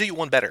Han. We're going to do you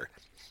one better.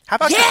 How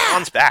about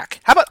Han's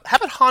back? How about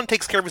Han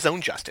takes care of his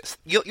own justice?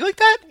 You like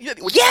that?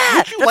 That's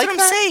what I'm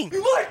saying.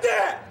 You like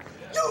that?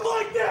 You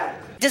like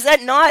that? Does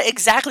that not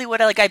exactly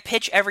what I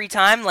pitch every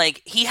time?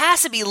 Like, he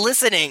has to be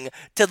listening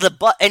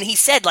to and he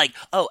said, like,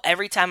 oh,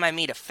 every time I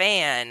meet a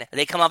fan,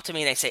 they come up to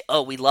me and they say,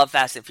 oh, we love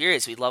Fast and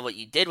Furious. We love what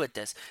you did with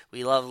this.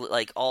 We love,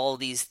 like, all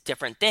these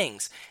different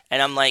things.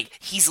 And I'm like,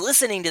 he's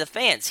listening to the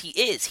fans. He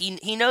is.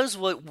 He knows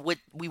what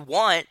we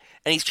want,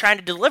 and he's trying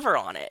to deliver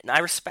on it. And I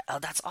respect. Oh,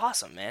 that's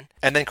awesome, man.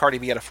 And then Cardi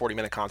B had a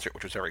 40-minute concert,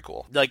 which was very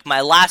cool. Like, my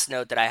last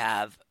note that I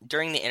have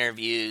during the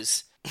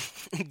interviews,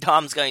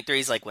 Dom's going through,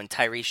 he's like, when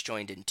Tyrese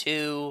joined in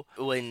 2,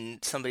 when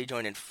somebody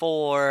joined in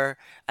 4,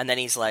 and then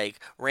he's like,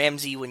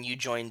 Ramsey, when you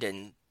joined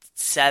in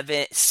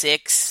 7.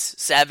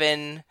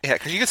 Yeah,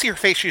 because you can see her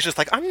face, she's just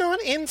like, I'm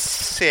not in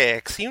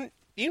 6. You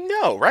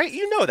know, right?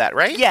 You know that,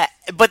 right? Yeah,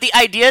 but the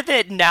idea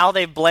that now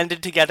they've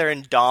blended together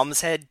in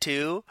Dom's head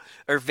too,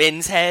 or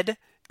Vin's head,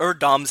 or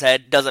Dom's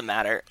head, doesn't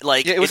matter.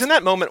 Like, yeah, it was in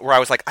that moment where I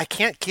was like, I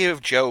can't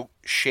give Joe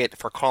shit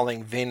for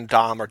calling Vin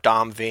Dom or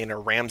Dom Vin or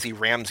Ramsey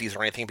Ramses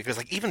or anything because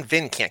like even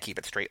Vin can't keep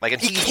it straight. Like,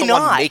 and he's the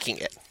one making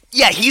it.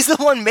 Yeah, he's the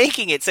one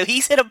making it. So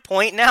he's hit a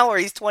point now where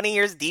he's 20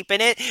 years deep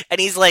in it, and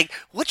he's like,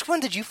 "Which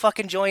one did you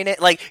fucking join it?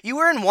 Like, you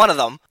were in one of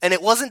them, and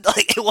it wasn't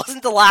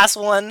the last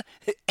one,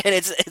 and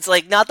it's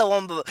like not the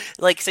one, but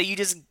like so you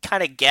just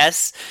kind of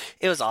guess."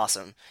 It was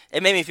awesome.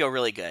 It made me feel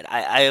really good.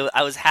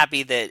 I was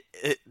happy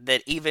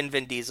that even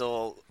Vin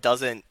Diesel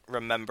doesn't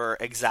remember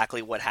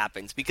exactly what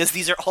happens because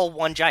these are all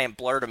one giant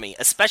blur to me,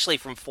 especially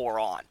from 4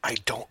 on. I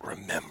don't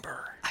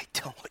remember.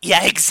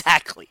 Yeah,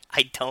 exactly.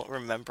 I don't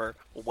remember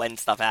when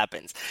stuff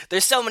happens.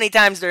 There's so many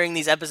times during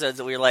these episodes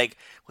that we were like,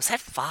 was that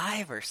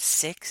 5 or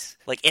 6?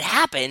 Like, it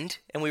happened,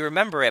 and we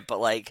remember it, but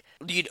like,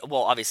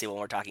 well, obviously when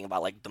we're talking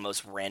about like the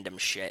most random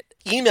shit.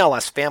 Email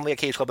us,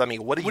 family@cageclub.me.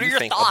 What do you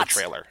think of the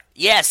trailer?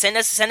 Yeah, send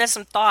us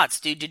some thoughts,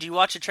 dude. Did you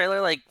watch the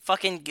trailer? Like,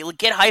 fucking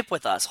get hype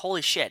with us.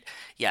 Holy shit.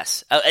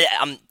 Yes.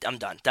 I'm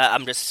done.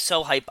 I'm just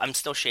so hype. I'm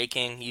still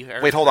shaking.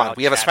 Wait, hold on.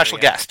 We have a special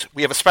guest.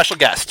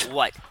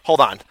 What?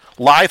 Hold on.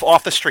 Live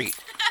off the street.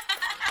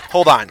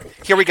 Hold on.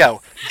 Here we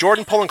go.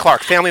 Jordan Pullen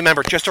Clark, family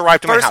member, just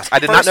arrived at my house. I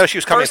did not know she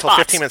was coming until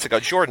 15 minutes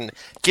ago. Jordan,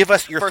 give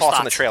us your thoughts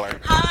on the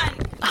trailer.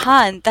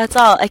 Han, that's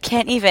all. I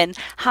can't even.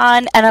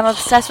 Han, and I'm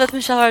obsessed with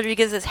Michelle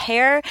Rodriguez's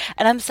hair,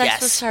 and I'm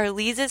obsessed with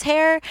Charlize's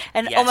hair,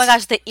 and oh my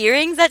gosh, the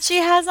earrings that she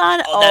has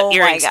on. Oh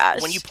my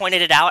gosh. When you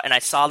pointed it out and I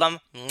saw them,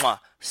 mwah,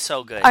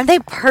 so good. Aren't they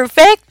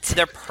perfect?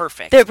 They're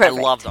perfect. They're perfect.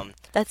 I love them.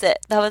 That's it.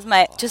 That was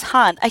my... Just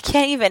Han. I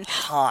can't even...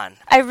 Han.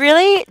 I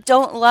really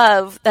don't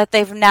love that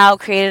they've now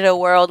created a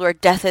world where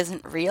death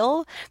isn't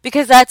real,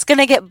 because that's going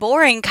to get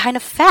boring kind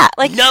of fat.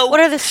 Like, no. What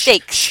are the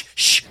stakes?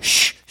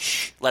 Shh.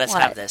 Let us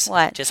have this.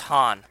 What? Just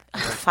Han.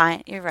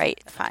 Fine. You're right.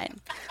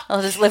 Fine.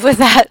 I'll just live with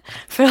that.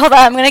 But hold on.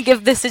 I'm going to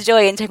give this to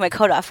Joy and take my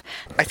coat off.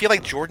 I feel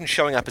like Jordan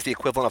showing up is the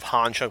equivalent of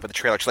Han showing up at the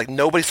trailer. She's like,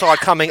 nobody saw it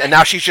coming, and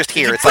now she's just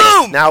here. It's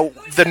like, now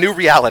the new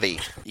reality.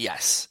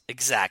 Yes,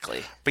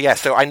 exactly. But yeah,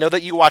 so I know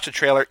that you watched the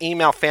trailer.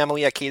 Email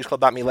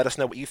family@cageclub.me. Let us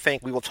know what you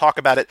think. We will talk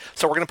about it.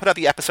 So we're going to put out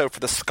the episode for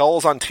the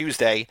Skulls on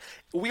Tuesday.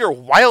 We are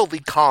wildly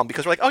calm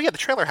because we're like, oh yeah, the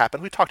trailer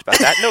happened. We talked about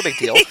that. No big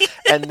deal.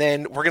 And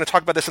then we're going to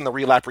talk about this in the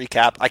relap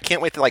recap. I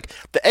can't wait to, like,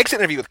 the exit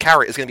interview with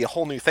Kara is going to be a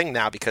whole new thing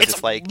now because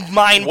it's like,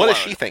 mind-blown. What does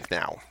she think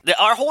now?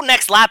 Our whole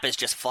next lap is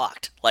just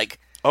fucked. Like,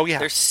 oh yeah,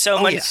 there's so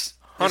much. Yeah.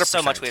 There's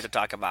so much we have to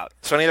talk about.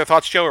 So any other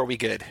thoughts, Joe, or are we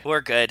good?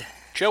 We're good.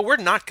 Joe, we're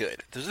not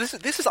good.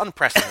 This is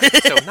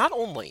unprecedented. So not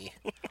only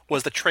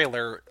was the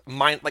trailer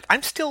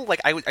I'm still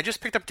like I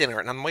just picked up dinner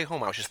and on the way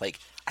home I was just like,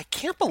 I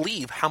can't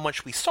believe how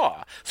much we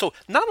saw. So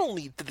not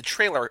only did the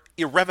trailer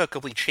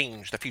irrevocably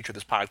change the future of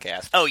this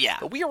podcast. Oh yeah.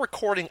 But we are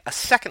recording a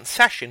second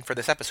session for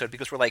this episode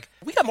because we're like,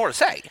 we got more to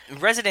say.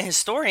 Resident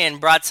Historian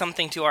brought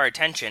something to our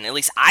attention. At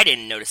least I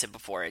didn't notice it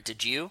before.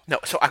 Did you? No.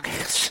 So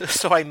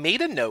I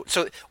made a note.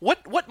 So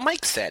what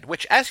Mike said,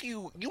 which as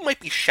you might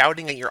be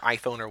shouting at your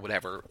iPhone or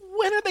whatever,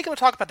 when are they going to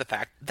talk about the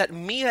fact that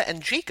Mia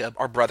and Jacob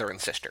are brother and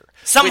sister?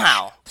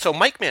 Somehow. So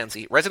Mike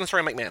Manzi, Resident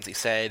Historian Mike Manzi,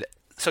 said,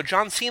 so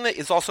John Cena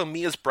is also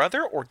Mia's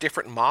brother or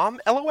different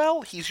mom?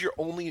 LOL. He's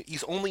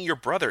only your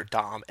brother,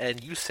 Dom.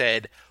 And you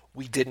said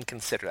we didn't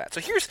consider that. So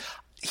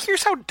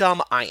here's how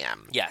dumb I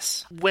am.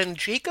 Yes. When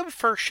Jacob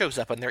first shows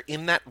up and they're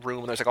in that room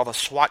and there's like all the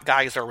SWAT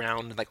guys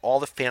around and like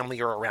all the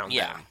family are around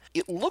them,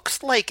 it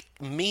looks like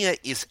Mia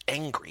is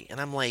angry.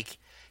 And I'm like,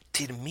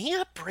 did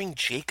Mia bring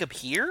Jacob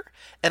here?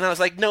 And I was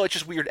like, no, it's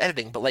just weird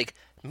editing. But like,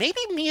 maybe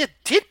Mia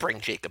did bring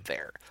Jacob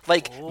there.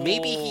 Like,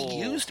 maybe he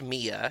used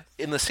Mia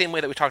in the same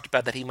way that we talked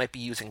about that he might be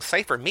using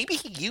Cypher. Maybe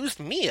he used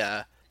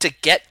Mia to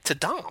get to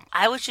Dom.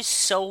 I was just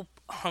so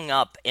hung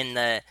up in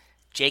the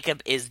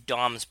Jacob is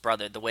Dom's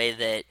brother, the way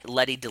that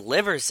Letty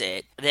delivers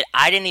it, that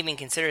I didn't even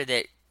consider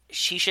that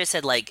she should have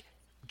said, like,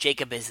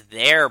 Jacob is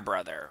their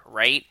brother,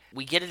 right?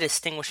 We get a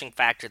distinguishing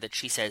factor that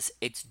she says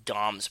it's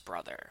Dom's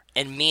brother.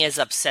 And Mia's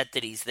upset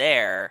that he's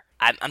there.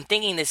 I'm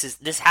thinking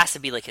this has to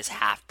be like his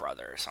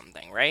half-brother or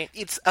something, right?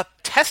 It's a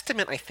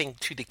testament, I think,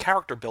 to the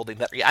character building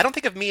that I don't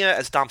think of Mia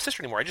as Dom's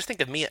sister anymore. I just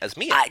think of Mia as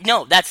Mia.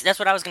 No, that's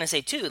what I was going to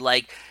say too.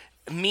 Like,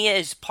 Mia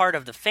is part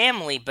of the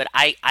family, but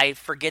I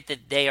forget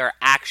that they are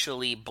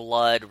actually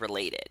blood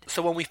related.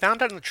 So when we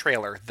found out in the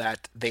trailer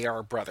that they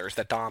are brothers,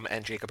 that Dom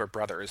and Jacob are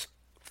brothers,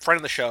 friend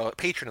of the show,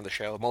 patron of the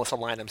show, Melissa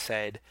Lynham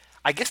said,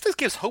 I guess this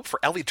gives hope for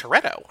Ellie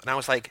Toretto. And I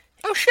was like,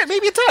 oh shit,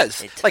 maybe it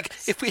does. Like,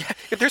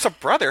 if there's a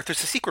brother, if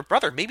there's a secret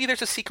brother, maybe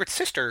there's a secret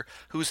sister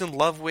who's in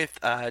love with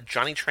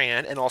Johnny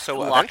Tran and also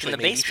locked eventually in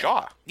the maybe basement.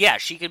 Shaw. Yeah,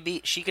 she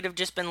could have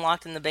just been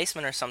locked in the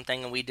basement or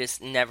something, and we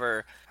just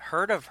never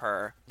heard of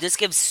her. This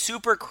gives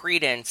super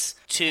credence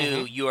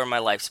to You Are My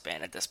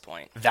Lifespan at this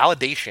point.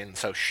 Validation.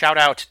 So shout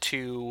out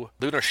to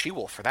Lunar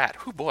She-Wolf for that.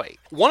 Hoo boy.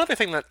 One other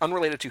thing that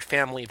unrelated to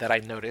family that I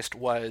noticed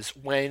was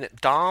when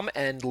Dom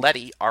and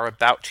Letty are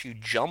about to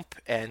jump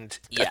and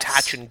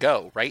attach and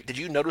go, right? Did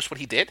you notice what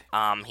he did?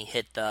 He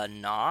hit the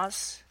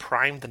NOS.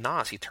 Primed the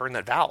NOS. He turned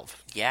that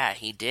valve. Yeah,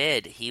 he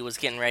did. He was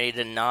getting ready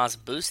to NOS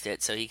boost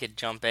it so he could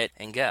jump it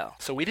and go.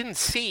 So we didn't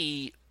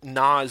see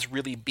NOS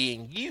really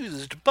being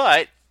used,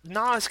 but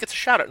Nas gets a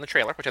shout-out in the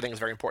trailer, which I think is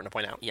very important to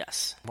point out.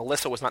 Yes.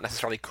 Melissa was not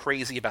necessarily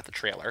crazy about the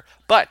trailer,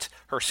 but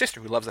her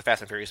sister, who loves the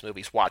Fast and Furious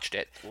movies, watched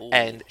it,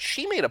 and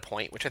she made a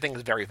point, which I think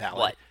is very valid.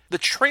 What? The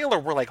trailer,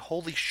 we're like,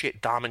 holy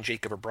shit, Dom and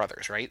Jacob are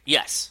brothers, right?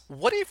 Yes.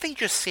 What if they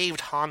just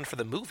saved Han for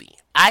the movie?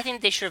 I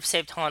think they should have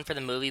saved Han for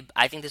the movie.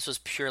 I think this was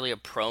purely a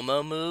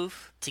promo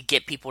move to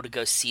get people to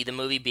go see the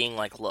movie, being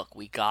like, look,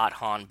 we got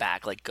Han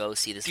back. Like, go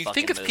see this fucking movie. Do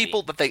you think it's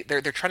people that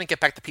they're trying to get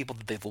back the people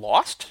that they've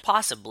lost?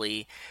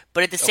 Possibly.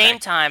 But at the same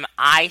time,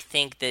 I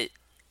think that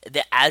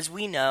as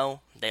we know,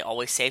 they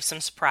always save some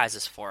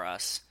surprises for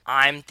us.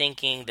 I'm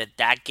thinking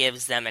that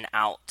gives them an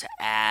out to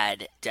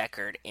add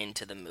Deckard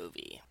into the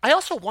movie. I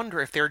also wonder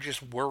if they're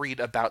just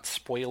worried about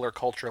spoiler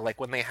culture, like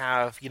when they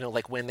have,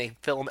 like when they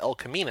film El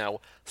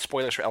Camino,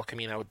 spoilers for El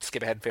Camino,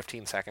 skip ahead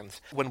 15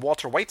 seconds, when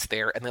Walter White's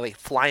there and they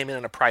fly him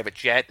in a private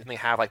jet and they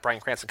have like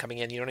Bryan Cranston coming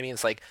in, you know what I mean?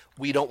 It's like,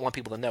 we don't want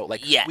people to know.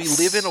 Like, yes. We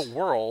live in a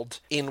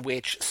world in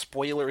which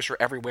spoilers are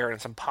everywhere and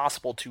it's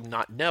impossible to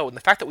not know. And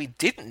the fact that we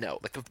didn't know,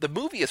 like the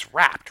movie is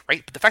wrapped,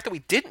 right? But the fact that we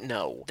didn't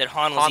know that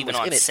Han was even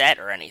on set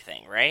or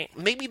anything, right?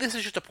 Maybe this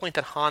is just a point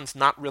that Han's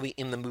not really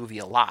in the movie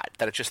a lot.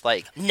 That it's just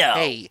like, no,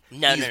 hey,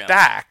 he's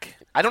back.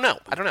 I don't know.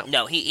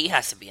 No, he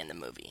has to be in the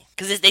movie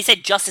because they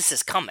said justice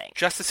is coming.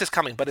 Justice is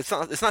coming, but it's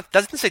not.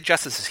 Doesn't say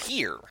justice is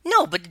here.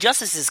 No, but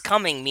justice is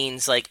coming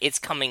means like it's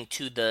coming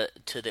to the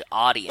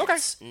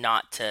audience,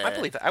 not to. I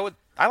believe that.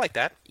 I like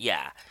that.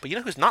 Yeah, but you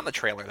know who's not in the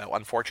trailer though?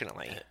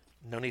 Unfortunately,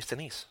 Noni's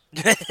Denise.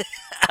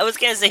 I was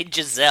gonna say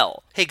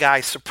Giselle. Hey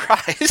guys,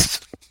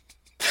 surprise!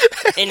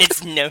 And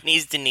it's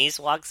Noni's Denise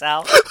walks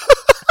out.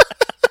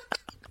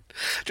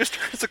 Just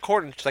turns the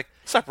corner and she's like,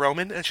 "What's up,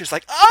 Roman?" And she's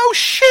like, "Oh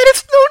shit,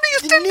 it's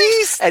Noni's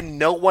Denise!"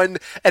 And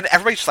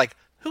everybody's just like,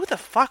 "Who the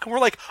fuck?" And we're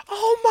like,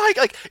 "Oh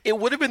my!" Like it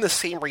would have been the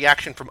same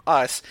reaction from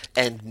us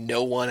and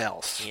no one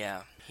else.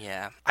 Yeah.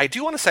 I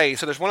do want to say,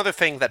 so there's one other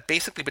thing that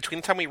basically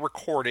between the time we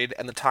recorded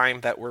and the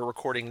time that we're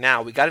recording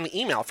now, we got an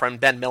email from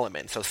Ben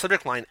Milliman. So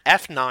subject line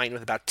F9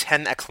 with about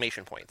 10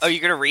 exclamation points. Oh, you're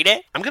going to read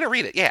it? I'm going to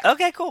read it, yeah.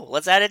 Okay, cool.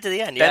 Let's add it to the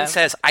end. Ben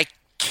says, I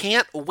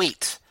can't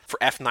wait for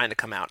F9 to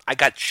come out. I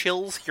got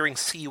chills hearing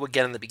 "See You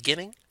Again" in the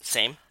beginning.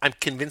 Same. I'm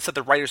convinced that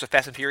the writers of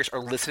Fast and Furious are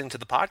listening to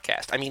the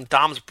podcast. I mean,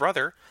 Dom's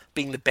brother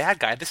being the bad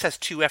guy, this has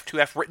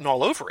 2F written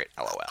all over it,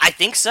 LOL. I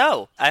think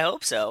so. I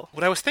hope so.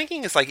 What I was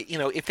thinking is, like,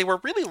 if they were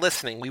really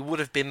listening, we would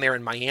have been there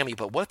in Miami,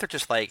 but what if they're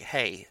just like,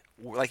 hey,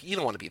 like, you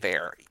don't want to be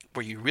there.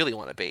 Where you really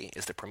want to be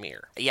is the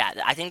premiere. Yeah,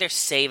 I think they're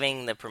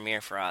saving the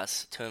premiere for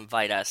us to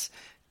invite us.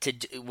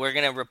 We're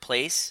going to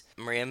replace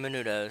Maria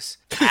Menounos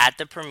at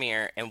the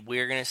premiere, and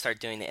we're going to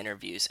start doing the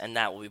interviews, and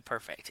that will be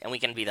perfect. And we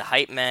can be the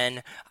hype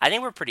men. I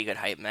think we're pretty good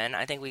hype men.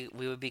 I think we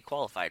would be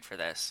qualified for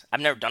this. I've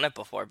never done it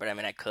before, but I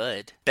mean, I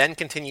could. Ben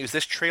continues,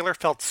 this trailer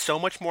felt so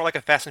much more like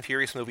a Fast and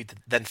Furious movie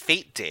than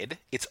Fate did.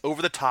 It's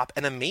over the top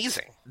and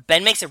amazing.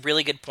 Ben makes a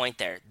really good point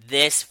there.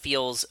 This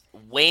feels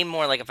way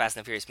more like a Fast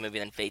and Furious movie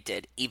than Fate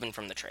did, even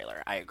from the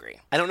trailer. I agree.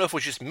 I don't know if it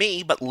was just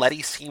me, but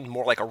Letty seemed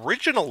more like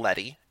original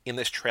Letty in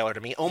this trailer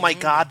to me. Oh my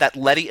god, that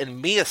Letty and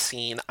Mia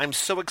scene. I'm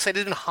so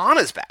excited, and Han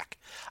is back.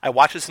 I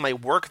watched this in my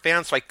work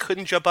van, so I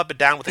couldn't jump up and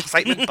down with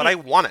excitement, but I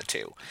wanted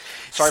to.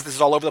 Sorry if this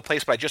is all over the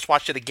place, but I just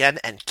watched it again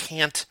and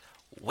can't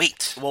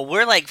wait. Well,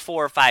 we're like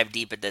 4 or 5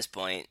 deep at this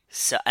point,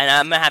 so, and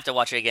I'm going to have to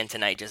watch it again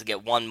tonight just to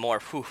get one more.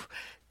 Whew.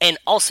 And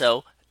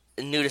also,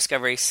 new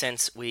discovery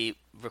since we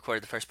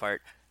recorded the first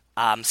part.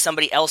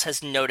 Somebody else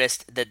has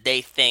noticed that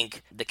they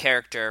think the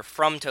character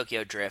from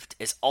Tokyo Drift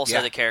is also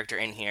the character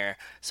in here.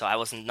 So I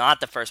was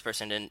not the first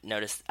person to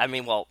notice. I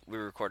mean, well, we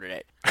recorded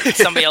it.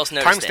 Somebody else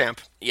noticed Timestamp.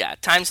 Yeah,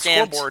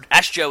 timestamp. Scoreboard.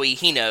 Ask Joey.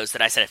 He knows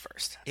that I said it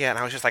first. Yeah, and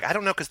I was just like, I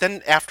don't know, because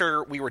then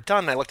after we were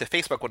done, I looked at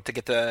Facebook to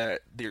get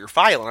your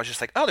file, and I was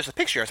just like, oh, there's a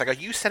picture. I was like, are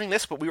you sending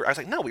this? But I was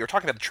like, no, we were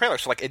talking about the trailer,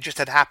 so like it just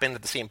had happened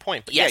at the same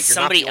point. But yes, you're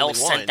somebody not the only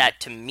else one. sent that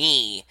to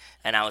me,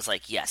 and I was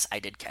like, yes, I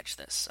did catch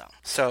this.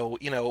 So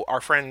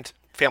our friend...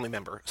 family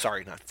member,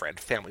 sorry, not friend,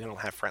 family, we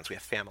don't have friends, we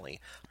have family.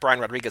 Brian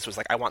Rodriguez was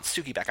like, I want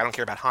Suki back, I don't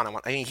care about Han,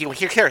 he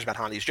cares about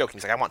Han, he's joking,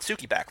 he's like, I want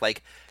Suki back.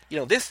 Like,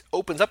 this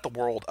opens up the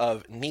world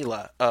of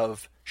Neela,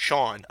 of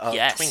Sean, of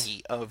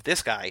Twinkie, of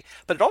this guy,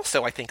 but it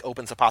also, I think,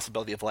 opens the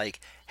possibility of like,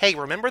 hey,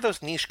 remember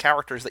those niche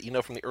characters that you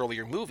know from the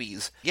earlier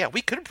movies? Yeah,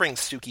 we could bring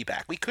Suki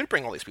back, we could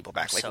bring all these people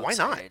back, like, so why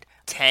excited.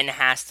 not? 10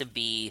 has to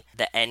be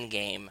the end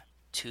game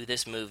to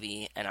this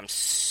movie, and I'm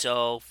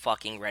so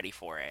fucking ready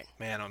for it.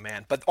 Man, oh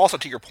man. But also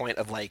to your point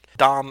of like,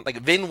 Dom,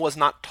 like Vin was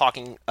not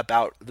talking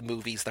about the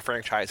movies, the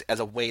franchise, as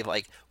a way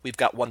like, we've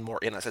got one more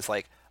in us. It's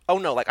like, oh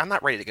no, like I'm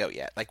not ready to go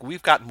yet. Like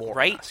we've got more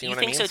right? in us. You know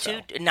think what I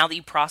mean? So too? Now that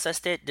you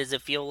processed it, does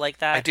it feel like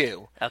that? I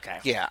do. Okay.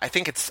 Yeah, I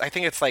think it's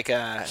like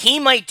he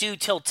might do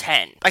till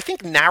 10. I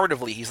think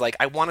narratively he's like,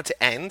 I want it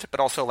to end, but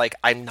also like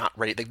I'm not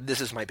ready. Like,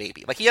 this is my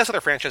baby. Like he has other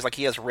franchises, like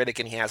he has Riddick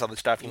and he has other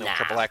stuff,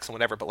 Triple X and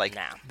whatever. But like,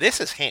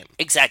 this is him.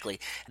 Exactly.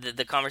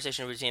 The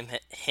conversation between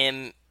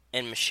him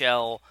and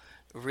Michelle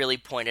really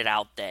pointed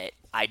out that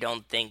I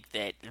don't think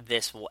that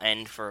this will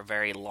end for a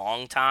very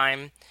long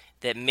time.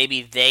 That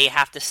maybe they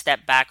have to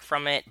step back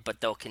from it, but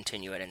they'll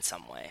continue it in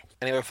some way.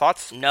 Any other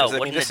thoughts? No,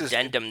 what an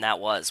addendum that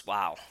was.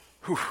 Wow.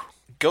 Whew.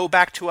 go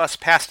back to us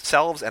past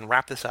selves and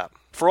wrap this up.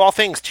 For all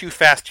things Too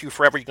Fast, Too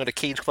Forever, you can go to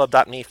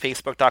cageclub.me,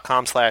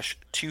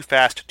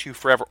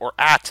 facebook.com/TooFast2Forever, or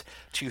at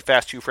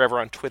TooFast2Forever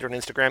on Twitter and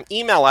Instagram.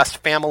 Email us,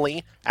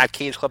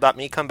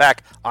 family@cageclub.me. Come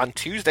back on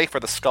Tuesday for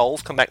the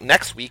Skulls. Come back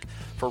next week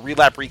for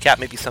Relap Recap,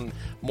 maybe some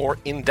more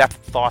in-depth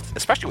thoughts,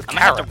 especially with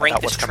Kara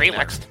about what's coming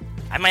next.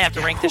 I might have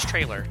to rank this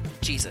trailer.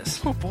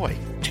 Jesus. Oh, boy.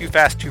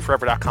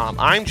 TooFast2Forever.com.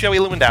 I'm Joey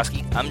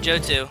Lewandowski. I'm Joe,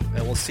 too.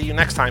 And we'll see you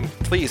next time.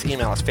 Please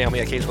email us,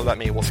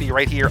 family@cageclub.me. We'll see you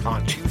right here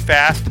on Too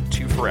Fast,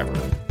 Too Forever.